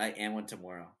know. one tonight and one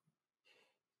tomorrow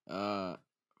Uh,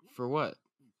 for what?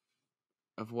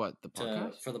 Of what? The to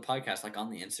podcast? for the podcast, like on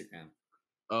the Instagram.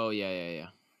 Oh yeah, yeah, yeah,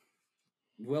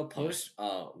 We'll yeah. post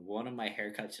one of my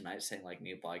haircuts tonight saying like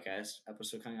new podcast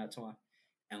episode coming out tomorrow,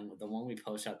 and the one we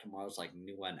post out tomorrow is like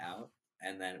new one out,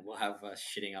 and then we'll have us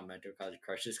shitting on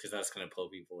Mentor.College.Crushes because that's gonna pull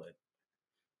people in.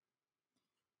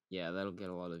 Yeah, that'll get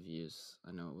a lot of views.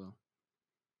 I know it will.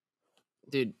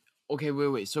 Dude, okay,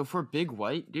 wait. So for Big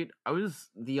White, dude, I was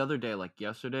the other day, like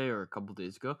yesterday or a couple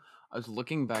days ago, I was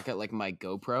looking back at like my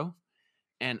GoPro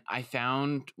and I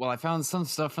found some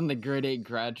stuff from the grade 8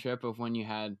 grad trip of when you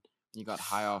got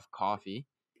high off coffee.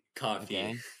 Coffee.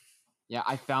 Okay. Yeah,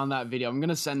 I found that video. I'm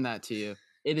gonna send that to you.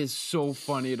 It is so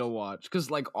funny to watch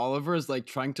because like Oliver is like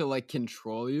trying to like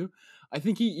control you. I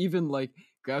think he even like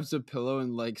grabs a pillow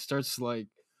and like starts like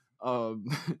um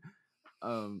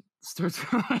starts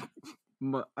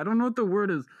I don't know what the word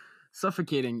is.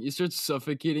 Suffocating. You start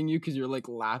suffocating you because you're like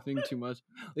laughing too much.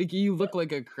 Like you look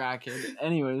like a crackhead.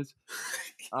 Anyways,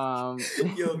 Yo,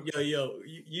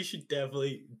 you should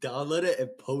definitely download it and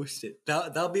post it.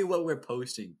 That'll be what we're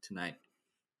posting tonight.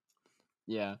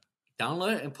 yeah.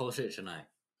 Download it and post it tonight.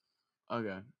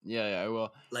 Okay. Yeah, I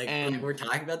will. Like And we're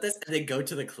talking about this, and then go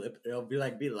to the clip. It'll be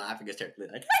like me laughing and start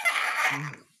like.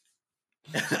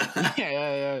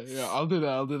 yeah. I'll do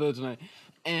that tonight.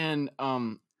 And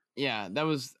yeah,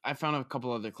 I found a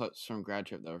couple other clips from grad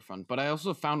trip that were fun. But I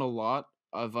also found a lot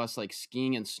of us like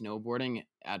skiing and snowboarding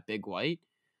at Big White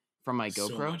from my So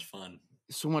GoPro. much fun.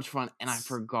 So much fun. And I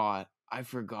forgot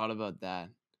about that.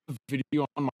 Video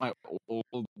on my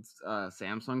old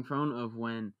Samsung phone of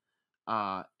when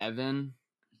Evan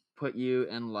put you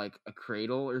in like a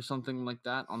cradle or something like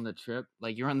that on the trip.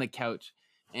 Like you're on the couch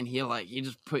and he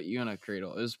just put you in a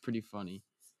cradle. It was pretty funny.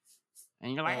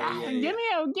 And you're like, Oh yeah, get yeah. me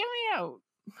out, get me out.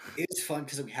 It was fun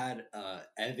because we had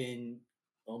Evan,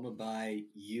 Omabai,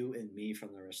 you, and me from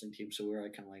the wrestling team, so we were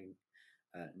kind of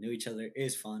like knew each other. It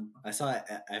was fun. I saw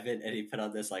Evan and he put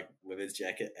on this like women's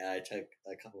jacket, and I took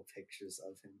a couple pictures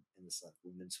of him in this like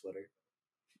women's sweater.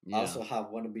 I Yeah. also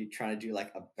have one to be trying to do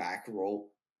like a back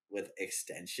roll with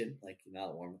extension, like the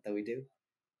warm up that we do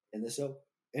in the show.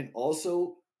 And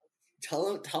also tell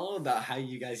him about how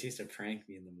you guys used to prank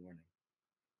me in the morning.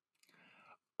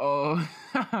 Oh,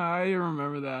 I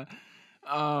remember that.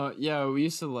 Yeah, we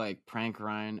used to like prank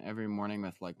Ryan every morning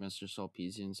with like Mr.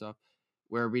 Sulpizi and stuff.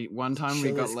 Where one time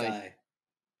we got Chillest like, guy,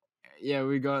 yeah,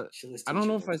 we got, chillest I don't teacher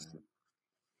know of if all time.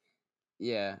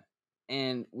 yeah.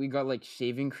 And we got like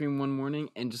shaving cream one morning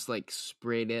and just like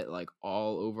sprayed it like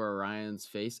all over Orion's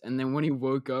face. And then when he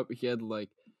woke up, he had like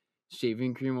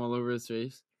shaving cream all over his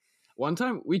face. One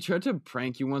time we tried to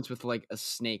prank you once with like a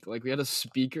snake. Like we had a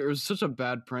speaker. It was such a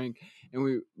bad prank.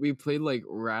 And we played like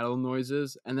rattle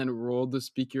noises and then rolled the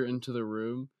speaker into the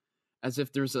room as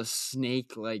if there's a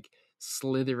snake like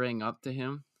slithering up to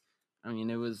him. I mean,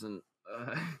 I it was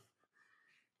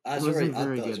already wasn't up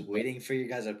very though. I was good, but waiting for you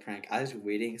guys to prank. I was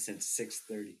waiting since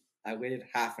 6:30. I waited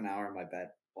half an hour in my bed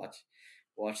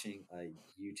watching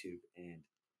YouTube and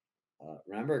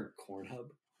remember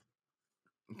Cornhub?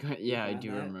 You yeah, I find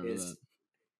do that remember that. is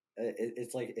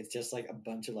it's just like a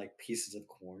bunch of like pieces of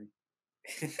corn.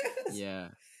 Yeah.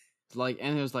 Like,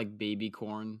 and there's like baby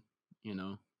corn, you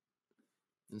know,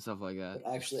 and stuff like that.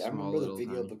 But actually, Just I small remember the little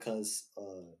video tiny. because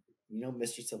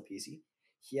Mr. Silpisi,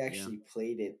 he Yeah. actually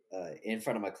played it in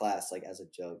front of my class like as a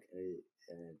joke,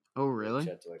 and Oh, really really?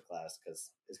 shut to my class because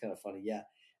it's kind of funny. Yeah,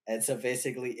 and so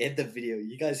basically in the video,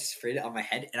 you guys sprayed it on my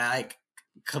head, and I like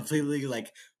completely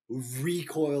like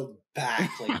recoiled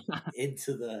back like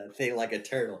into the thing like a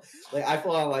turtle. Like I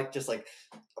thought, like just like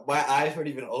my eyes weren't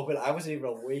even open. I wasn't even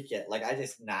awake yet. Like I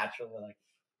just naturally like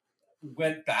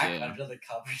went back Yeah. under the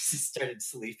covers and started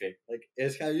sleeping. Like it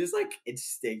was kind of just like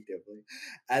instinctively.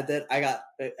 And then I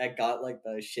got like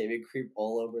the shaving cream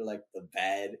all over like the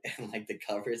bed and like the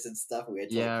covers and stuff. We had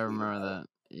to Yeah, like I clean it remember out.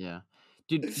 that. Yeah.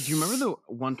 Dude, do you remember the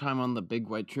one time on the big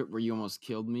white trip where you almost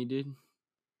killed me, dude?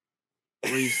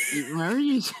 Where you remember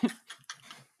you?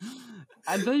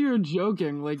 I thought you were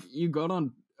joking. Like you got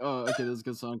on. Oh, okay, this is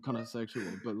gonna sound kind of sexual,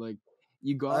 but like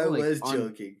you got I like was on.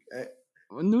 joking.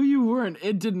 No, you weren't.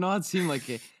 It did not seem like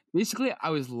it. Basically, I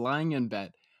was lying in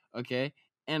bed, okay?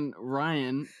 And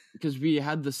Ryan, because we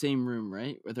had the same room,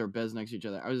 right? With our beds next to each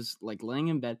other. I was like laying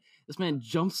in bed. This man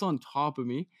jumps on top of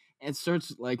me and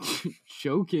starts like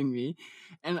choking me.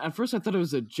 And at first I thought it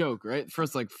was a joke, right?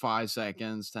 First like 5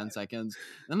 seconds, 10 seconds.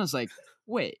 Then I was like,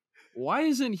 wait, why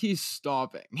isn't he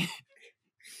stopping?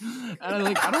 And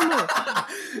I don't know.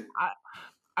 I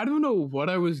I don't know what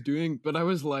I was doing, but I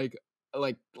was like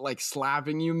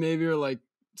slapping you maybe or like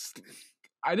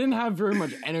I didn't have very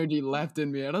much energy left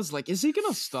in me. And I was like, is he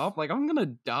gonna stop? Like I'm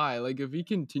gonna die. Like if he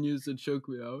continues to choke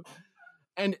me out.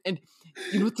 And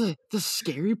you know what the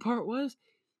scary part was?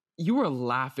 you were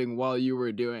laughing while you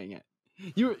were doing it.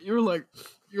 You're like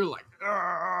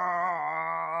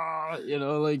 "Ah,"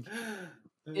 like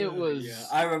it Yeah, was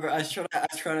I remember.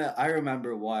 I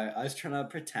remember why. I was trying to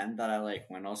pretend that I like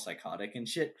went all psychotic and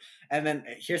shit. And then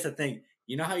here's the thing.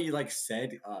 You know how you like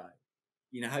said,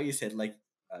 you know how you said like,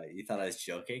 you thought I was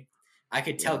joking. I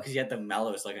could tell yeah. because you had the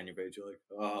mellowest look on your face. You're like,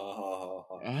 oh, oh,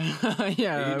 oh, oh. And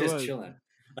Yeah, you're I just was. chilling.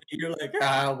 Like, you're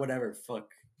like, whatever,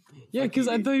 Yeah, fuck because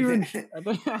I you, thought you were dude. I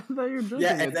thought you were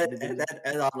Yeah, joking and at the then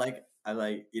beginning. I'm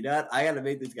like, you know what? I gotta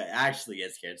make this guy actually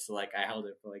get scared. So like, I held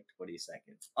it for like 20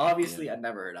 seconds. Yeah. Obviously, I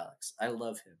never heard Alex. I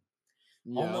love him,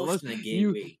 Yeah, almost in a gay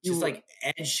you way, you just were like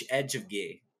edge of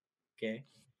gay. Okay, so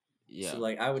yeah.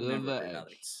 like, I would never The hurt edge.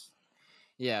 Alex.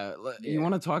 Yeah, you Yeah,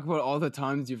 want to talk about all the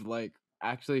times you've like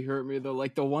actually hurt me though?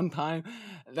 Like the one time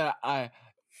that I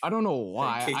don't know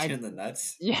I why kicked you in the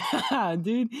nuts. yeah,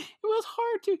 dude, it was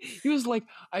hard to. He was like,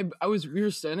 we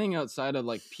were standing outside of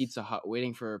like Pizza Hut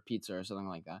waiting for a pizza or something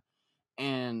like that,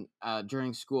 and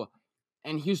during school,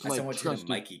 and he was I like, someone took a trust dude,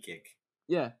 Mikey kick.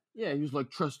 yeah, he was like,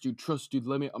 trust dude,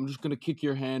 I'm just gonna kick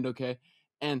your hand, okay?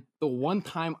 And the one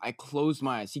time I closed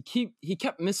my eyes, he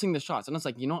kept missing the shots, and I was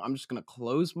like, I'm just gonna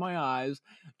close my eyes,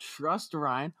 trust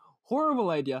Ryan. Horrible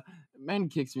idea. Man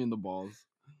kicks me in the balls,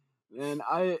 and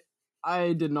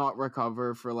I did not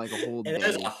recover for like a whole And it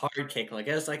was a day. hard kick. Like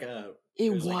it It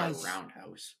was like a was.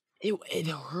 roundhouse. It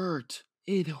hurt.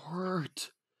 It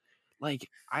hurt. Like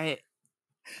I it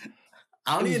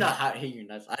don't even was know how it hit your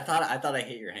nuts. I thought I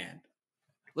hit your hand.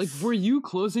 like, were you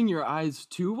closing your eyes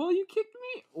too while you kicked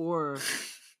me, or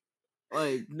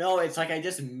like No, it's like I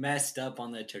just messed up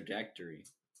on the trajectory.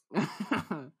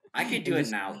 I could it do it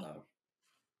just now though.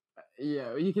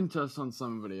 yeah, you can test on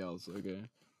somebody else, okay?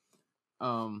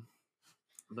 Um,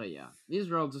 but yeah, these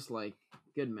are all just like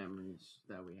good memories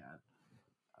that we had.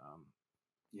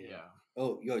 Yeah. Yeah,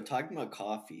 Oh, yo, talking about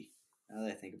coffee. Now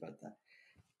that I think about that.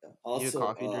 you a Also,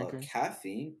 coffee drinker?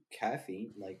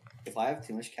 caffeine. Like, if I have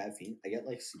too much caffeine, I get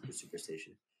like super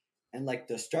superstitious. And like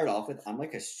to start off with, I'm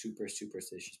like a super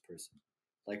superstitious person.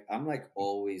 Like, I'm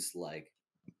always like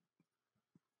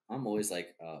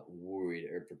worried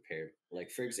or prepared.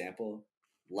 Like, for example,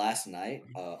 last night,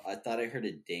 I thought I heard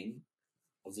a ding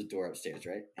of the door upstairs,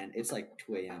 right? And it's like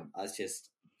 2 a.m. I was just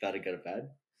about to go to bed,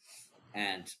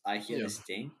 and I hear Yeah. this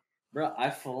ding. Bro, I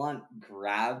full on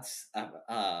grabbed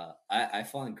I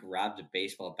full on grabbed a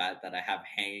baseball bat that I have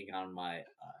hanging on my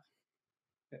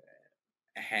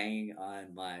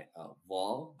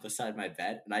wall beside my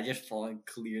bed, and I just full on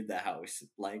cleared the house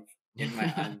like in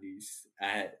my undies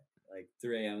at like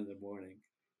 3 a.m. in the morning.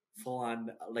 Full on,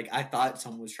 like I thought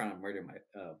someone was trying to murder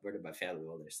my family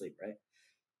while they're asleep, right?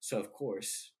 So of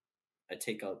course I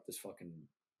take out this fucking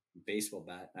baseball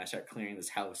bat and I start clearing this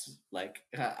house. Like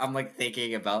I'm like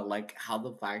thinking about like how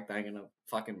the fact that I'm gonna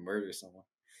fucking murder someone.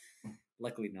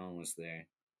 Luckily, no one was there.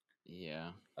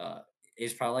 Yeah. Uh,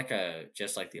 it's probably like a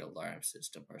just like the alarm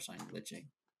system or something glitching.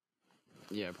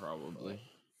 Yeah, probably.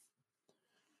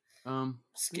 But But yeah,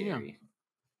 scary.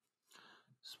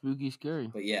 spooky, scary.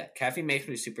 But yeah, caffeine makes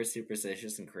me super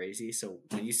superstitious and crazy. So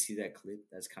when you see that clip,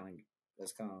 that's kind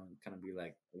of be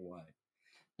like, why? I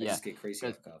Yeah, just get crazy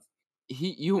because off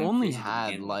coffee. you I'm only crazy to had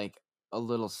begin with. like a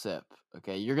little sip.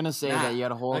 Okay, you're gonna say that Nah, you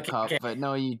had a whole okay, cup, okay. but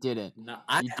no, you didn't. No, You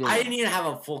I didn't. didn't even have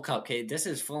a full cup. Okay, this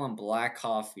is full on black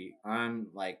coffee. I'm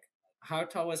like, how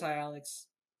tall was I, Alex?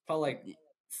 Probably like Y-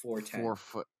 4'10". 4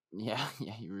 foot. Yeah,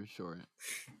 yeah, you were short.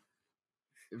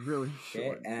 Really Okay,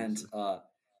 short and person.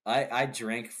 I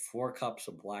drank 4 cups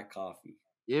of black coffee.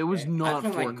 It was Okay, I not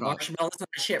put like 4 cups. marshmallows on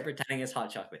my shit, pretending it's hot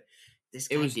chocolate. This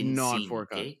It guy was didn't not see me. 4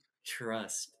 cups. Okay,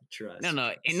 trust, No, trust, no,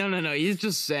 trust. no, no, no. He's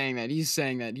just saying that. He's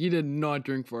saying that he did not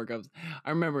drink 4 cups.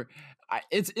 I remember.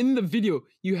 It's in the video.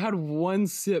 You had one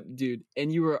sip, dude,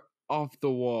 and you were off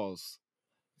the walls.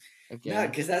 No, Okay.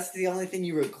 because that's the only thing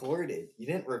you recorded. You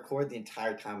didn't record the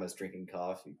entire time I was drinking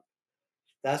coffee.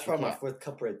 That's probably my Okay. fourth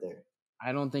cup right there.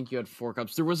 I don't think you had 4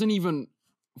 cups. There wasn't even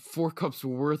 4 cups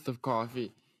worth of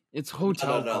coffee. It's No, no,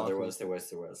 hotel no. There coffee. was, there was,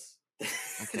 there was.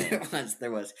 Okay.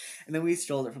 There was. And then we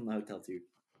stole it from the hotel too.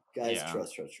 Guys, Yeah.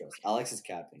 trust, trust, trust. Alex is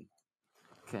capping.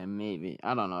 Okay, maybe.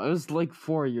 I don't know. It was like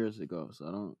 4 years ago, so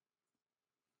I don't.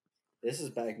 This is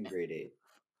back in grade 8.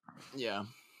 Yeah.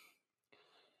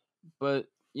 But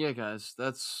yeah, guys,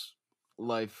 that's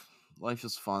life. Life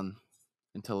is fun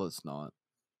until it's not.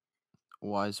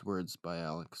 Wise words by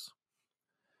Alex.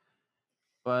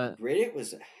 But Grade 8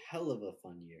 was a hell of a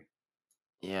fun year.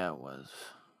 yeah, it was.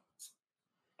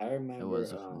 I It was remember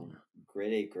a fun year.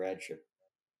 grade 8 grad trip.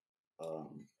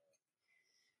 Um,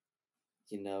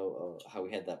 how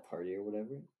we had that party or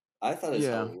whatever. I thought it was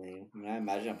Yeah. hella lame. When I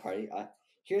imagine a party,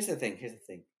 here's the thing. Here's the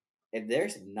thing. if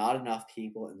there's not enough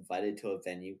people invited to a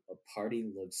venue, a party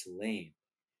looks lame.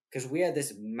 Because we had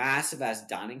this massive ass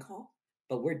dining hall,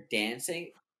 but we're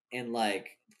dancing and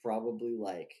like probably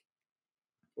like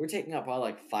we're taking up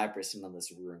probably like 5% of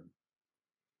this room,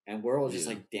 and we're all just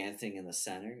Yeah. like dancing in the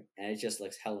center, and it just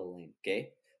looks hella lame.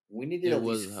 Okay, we needed It at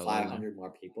least was hella lame. 500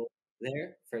 more people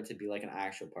there for it to be like an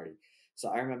actual party. So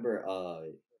I remember,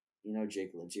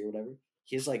 Jake Lindsay or whatever.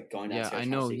 He's like going Yeah, downstairs I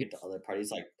trying to know. sneak into other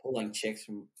parties, like pulling chicks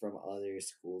from other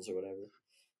schools or whatever.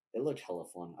 It looked hella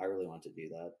fun. I really want to do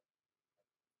that,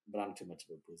 but I'm too much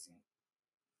of a pussy.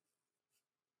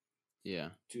 Yeah.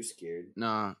 Too scared.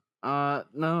 Nah.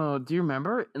 No. Do you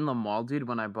remember in the mall, dude,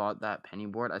 when I bought that penny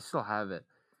board? I still have it.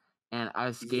 And I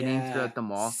was skating Yeah, throughout the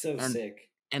mall, so sick.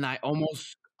 and I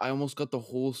almost got the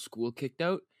whole school kicked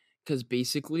out because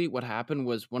basically what happened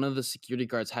was one of the security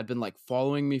guards had been like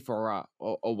following me for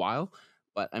a while,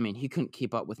 but I mean he couldn't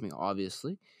keep up with me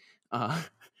obviously. Uh,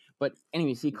 but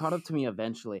anyways, he caught up to me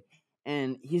eventually,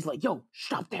 and he's like, "Yo,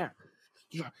 stop there!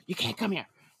 You can't come here."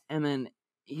 And then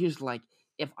he's like,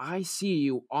 "If I see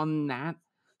you on that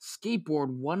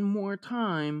skateboard one more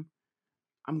time,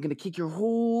 I'm gonna kick your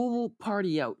whole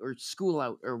party out or school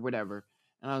out or whatever."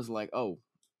 And I was like, "Oh,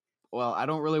 well, I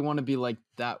don't really want to be like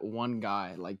that one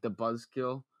guy, like the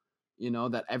buzzkill,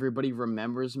 that everybody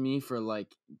remembers me for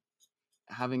like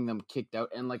having them kicked out."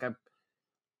 And like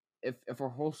if our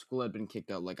whole school had been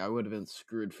kicked out, like I would have been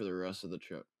screwed for the rest of the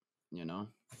trip, you know?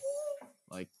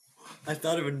 Like, I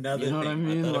thought of you another know what I thing. I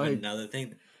mean? thought of Like, another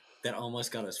thing that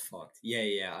almost got us fucked. Yeah,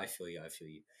 yeah, I feel you. I feel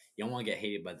you. You don't want to get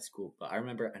hated by the school, but I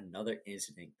remember another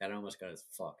incident that almost got us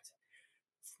fucked.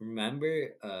 Remember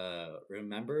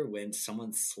when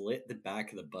someone slit the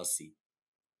back of the bus seat?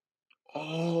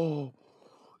 oh,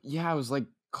 yeah, it was like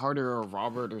Carter or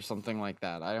Robert or something like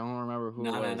that. I don't remember who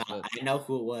it No, no, was, no. but I know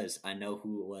who it was. I know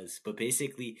who it was. But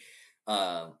basically,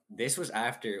 this was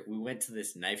after we went to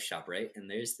this knife shop, right? And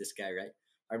there's this guy, right?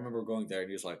 I remember going there and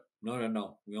he was like, no, no,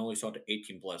 no. We only sold to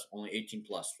 18 plus, only 18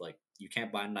 plus. Like, you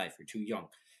can't buy a knife. You're too young.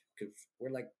 Because we're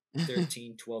like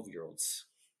 13, 12 year olds.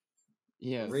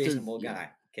 yeah, Reasonable yeah, guy.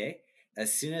 Okay.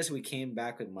 As soon as we came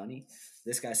back with money,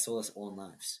 this guy sold us all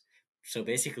knives. So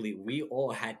basically, we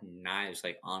all had knives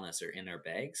like on us or in our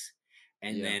bags.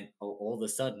 And yeah. then all of a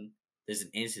sudden, there's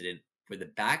an incident where the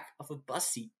back of a bus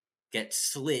seat gets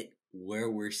slit where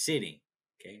we're sitting.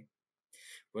 Okay.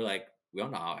 We're like, we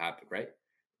don't know how it happened, right?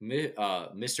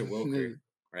 Mr. Wilker,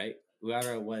 right?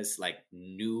 Whoever it was, like,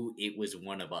 knew it was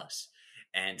one of us.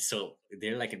 And so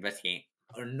they're like investigating.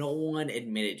 No one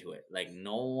admitted to it. Like,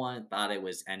 no one thought it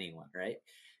was anyone, right?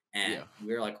 And Yeah.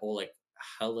 we were like, all like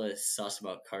hella sus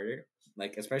about Carter,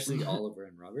 like, especially Oliver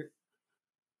and Robert.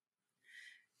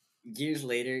 Years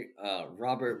later,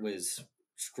 Robert was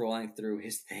scrolling through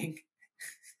his thing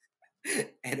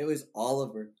and it was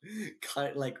Oliver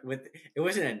cut like with it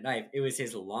wasn't a knife, it was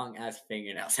his long ass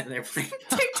fingernails, and they're playing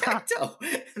tic tac toe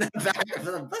in the back of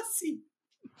the bus seat.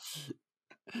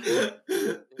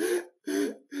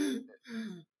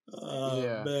 Oh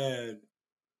Yeah. man,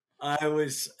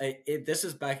 this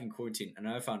was back in quarantine, and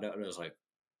I found out, and I was like,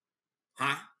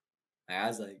 huh? I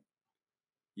was like,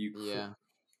 Yeah.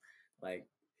 like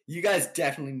you guys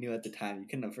definitely knew at the time. You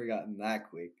couldn't have forgotten that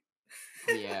quick.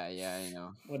 Yeah, yeah, I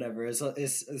know. Whatever. It's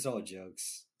all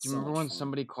jokes. Do you So remember much when fun.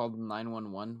 somebody called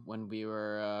 911 when we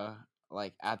were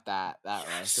like at that Yeah,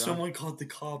 restaurant? someone called the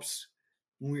cops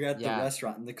when we were at the Yeah.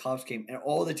 restaurant, and the cops came, and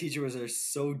all the teachers are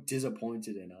so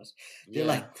disappointed in us. They're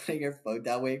Yeah. like putting their phone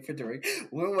that way for the ring.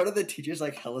 When one of the teachers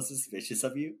like hella suspicious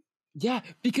of you. Yeah,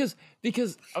 because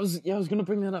I was gonna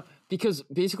bring that up because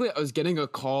basically I was getting a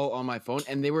call on my phone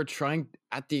and they were trying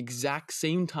at the exact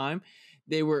same time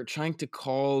they were trying to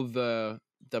call the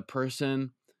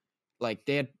person, like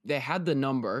they had the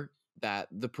number that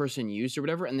the person used or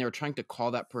whatever, and they were trying to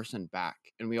call that person back,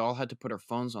 and we all had to put our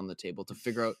phones on the table to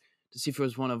figure out to see if it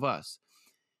was one of us.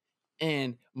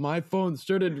 And my phone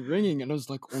started ringing and I was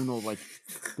like, oh no, like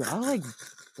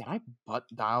did I butt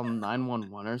dial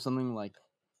 911 or something? Like,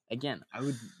 again,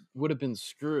 I would have been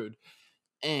screwed.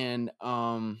 And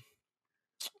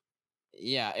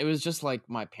yeah, it was just like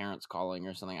my parents calling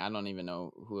or something. I don't even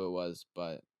know who it was,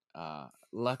 but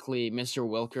luckily Mr.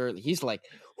 Wilker, he's like,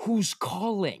 who's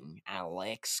calling,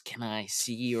 Alex? Can I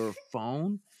see your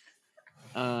phone?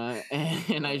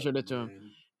 And I Oh showed it to him,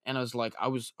 man. and I was like, I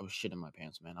was shitting my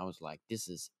pants, man. I was like, this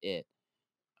is it.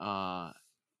 Uh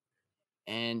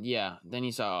and yeah, then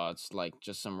he saw, oh, it's like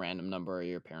just some random number of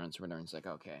your parents were there, and it's like,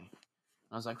 okay.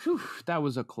 I was like, whew, that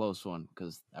was a close one,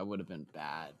 because that would have been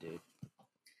bad, dude.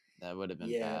 That would have been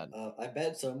Yeah, bad. I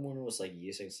bet someone was like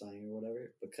using slang or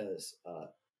whatever because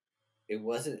it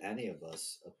wasn't any of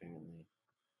us apparently.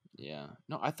 Yeah.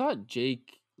 No, I thought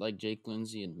Jake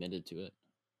Lindsay admitted to it.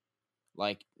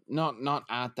 Like not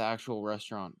at the actual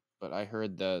restaurant, but I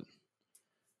heard that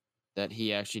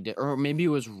he actually did, or maybe it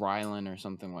was Rylan or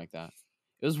something like that.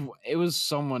 It was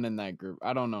someone in that group.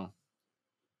 I don't know.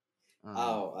 I don't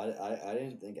know. Oh, I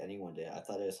didn't think anyone did. I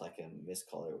thought it was like a missed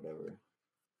call or whatever.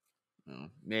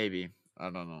 Maybe. I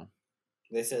don't know.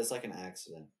 They said it's like an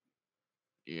accident.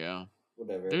 Yeah.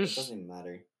 Whatever. It There's doesn't even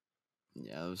matter.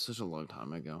 Yeah, it was such a long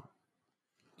time ago.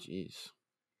 Jeez.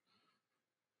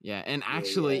 Yeah, and Yeah, yeah.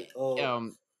 actually,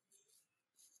 Oh,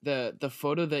 the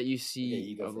photo that you okay. see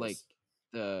You go of like first.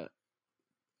 the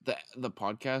the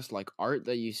podcast like art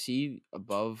that you see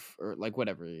above or like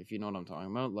whatever, if you know what I'm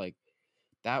talking about, like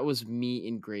that was me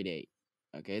in grade 8.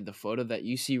 Okay, the photo that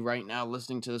you see right now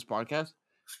listening to this podcast,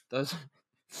 that's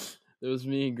that was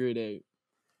me in grade 8.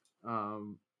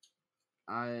 Um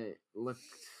I looked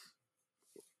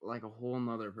like a whole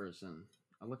nother person.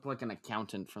 I looked like an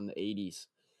accountant from the 80s.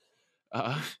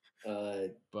 Uh Uh,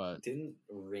 but didn't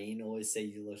Rain always say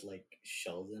you look like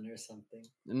Sheldon or something?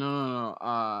 no.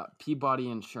 Peabody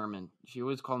and Sherman. She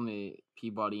always called me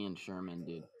Peabody and Sherman,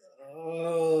 dude.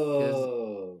 Cause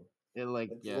Oh, it like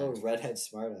like the yeah, little redhead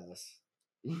smartass.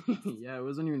 yeah. It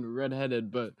wasn't even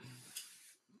redheaded, but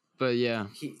yeah,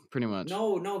 He pretty much.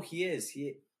 no, he is.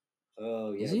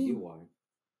 Oh Is yeah, he? you aren't.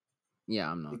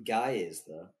 Yeah, I'm The not. guy is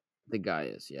though. The guy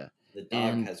is, yeah. The dog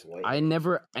And has white I hair.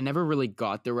 never, I never really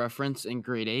got the reference in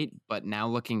grade 8, but now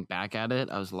looking back at it,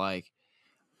 I was like,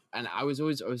 and I was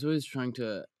always trying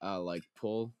to like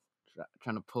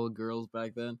trying to pull girls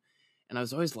back then, and I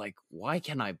was always like, why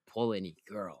can't I pull any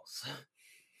girls?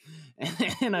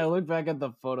 And I look back at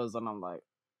the photos and I'm like,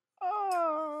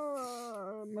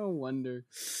 oh,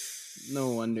 no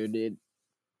wonder, dude.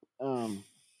 Um,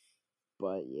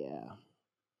 but yeah,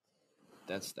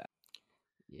 that's that.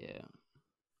 Yeah,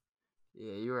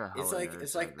 yeah, you were a hella It's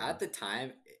nerd, like bro. at the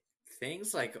time,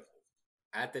 things like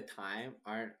at the time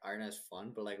aren't as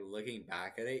fun, but like looking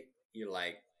back at it, you're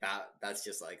like that's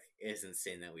just like it's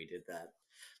insane that we did that.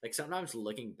 Like sometimes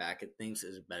looking back at things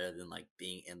is better than like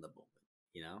being in the moment,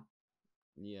 you know?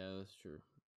 Yeah, that's true.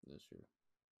 That's true.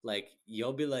 Like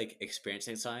you'll be like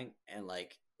experiencing something and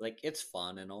like it's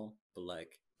fun and all, but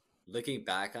like looking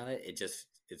back on it,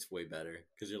 it's way better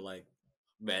because you're like,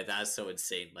 man, that's so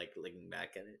insane. Like looking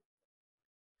back at it,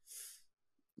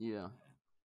 Yeah,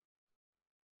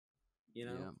 you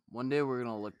know? yeah. One day we're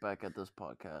gonna look back at this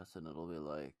podcast and it'll be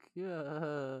like,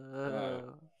 Wow, yeah,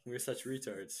 we're such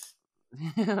retards.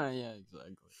 yeah,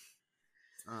 exactly.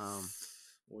 Um,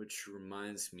 Which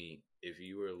reminds me, if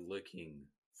you were looking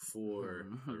for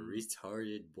a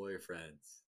retarded boyfriend,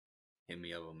 hit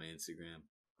me up on my Instagram.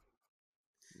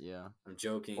 yeah, I'm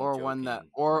joking, or one that, joking.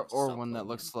 I'm gonna or stop one that playing.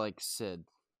 looks like Sid,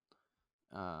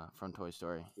 from Toy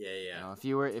Story. Yeah, You yeah. know, if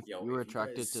you were if Yo, you were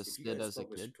attracted to if you Sid guys as a fuck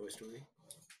with kid, Toy Story,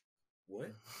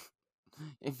 what?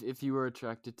 if you were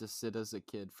attracted to Sid as a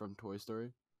kid from Toy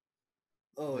Story,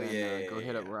 Oh then yeah, go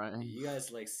hit up yeah. Ryan. You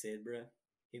guys like Sid, bruh?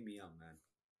 Hit me up, man.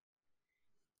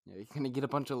 Yeah, you're gonna get a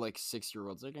bunch of like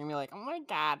 6-year-olds. They're gonna be like, "Oh my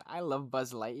god, I love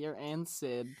Buzz Lightyear and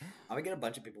Sid." I'm gonna get a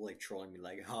bunch of people like trolling me,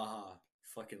 like, haha,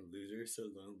 fucking loser, so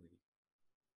lonely.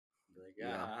 Be like, ah,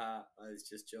 Yeah, haha, I was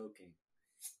just joking.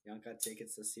 You don't gotta take it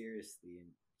so seriously and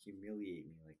humiliate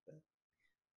me like that.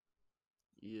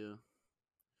 yeah.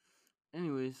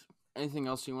 Anyways, anything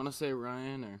else you want to say,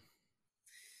 Ryan? Or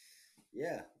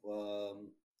Yeah, well,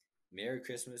 Merry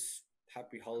Christmas,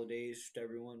 Happy Holidays to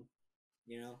everyone.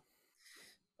 You know,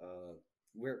 uh,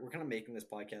 we're kind of making this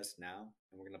podcast now,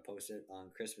 and we're gonna post it on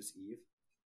Christmas Eve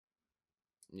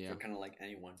yeah, for kind of like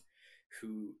anyone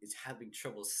who is having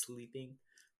trouble sleeping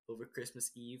over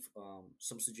Christmas Eve.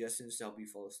 Some suggestions to help you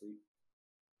fall asleep: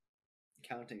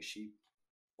 counting sheep,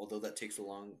 although that takes a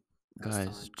long ass guys,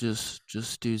 time.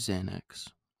 just do Xanax.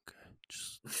 Okay,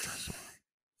 just trust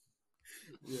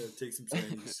Yeah, take some me.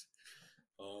 Chinese.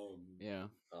 Um, Yeah,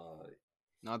 uh,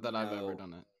 not that you I've ever know,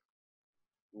 done it,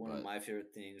 one of but my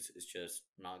favorite things is just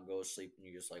not go to sleep and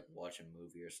you just like watch a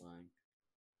movie or something.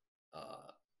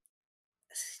 Uh,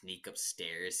 sneak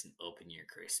upstairs and open your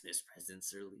Christmas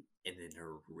presents early, and then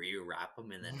rewrap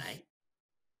them in the night.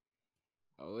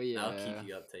 oh That'll keep yeah,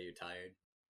 you up till you're tired.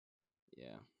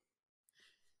 yeah,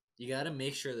 You gotta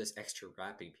make sure there's extra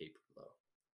wrapping paper though.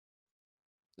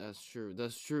 that's true.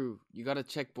 That's true. You gotta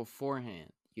check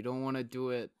beforehand. You don't want to do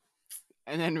it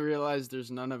and then realize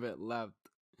there's none of it left.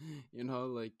 You know,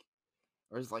 like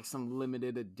or it's like some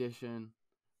limited edition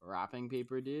wrapping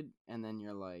paper, dude, and then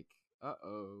you're like, uh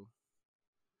oh.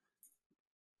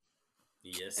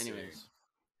 Yes, sir. Anyways,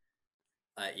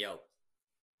 Yo,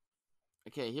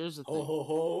 okay, here's the ho thing. ho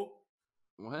ho!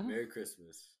 What? Merry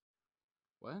Christmas.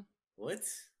 What? What?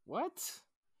 What?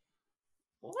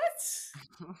 What?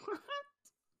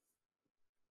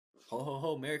 Ho ho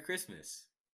ho! Merry Christmas.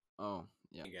 Oh,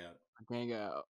 yeah. Hang out. I can't get out.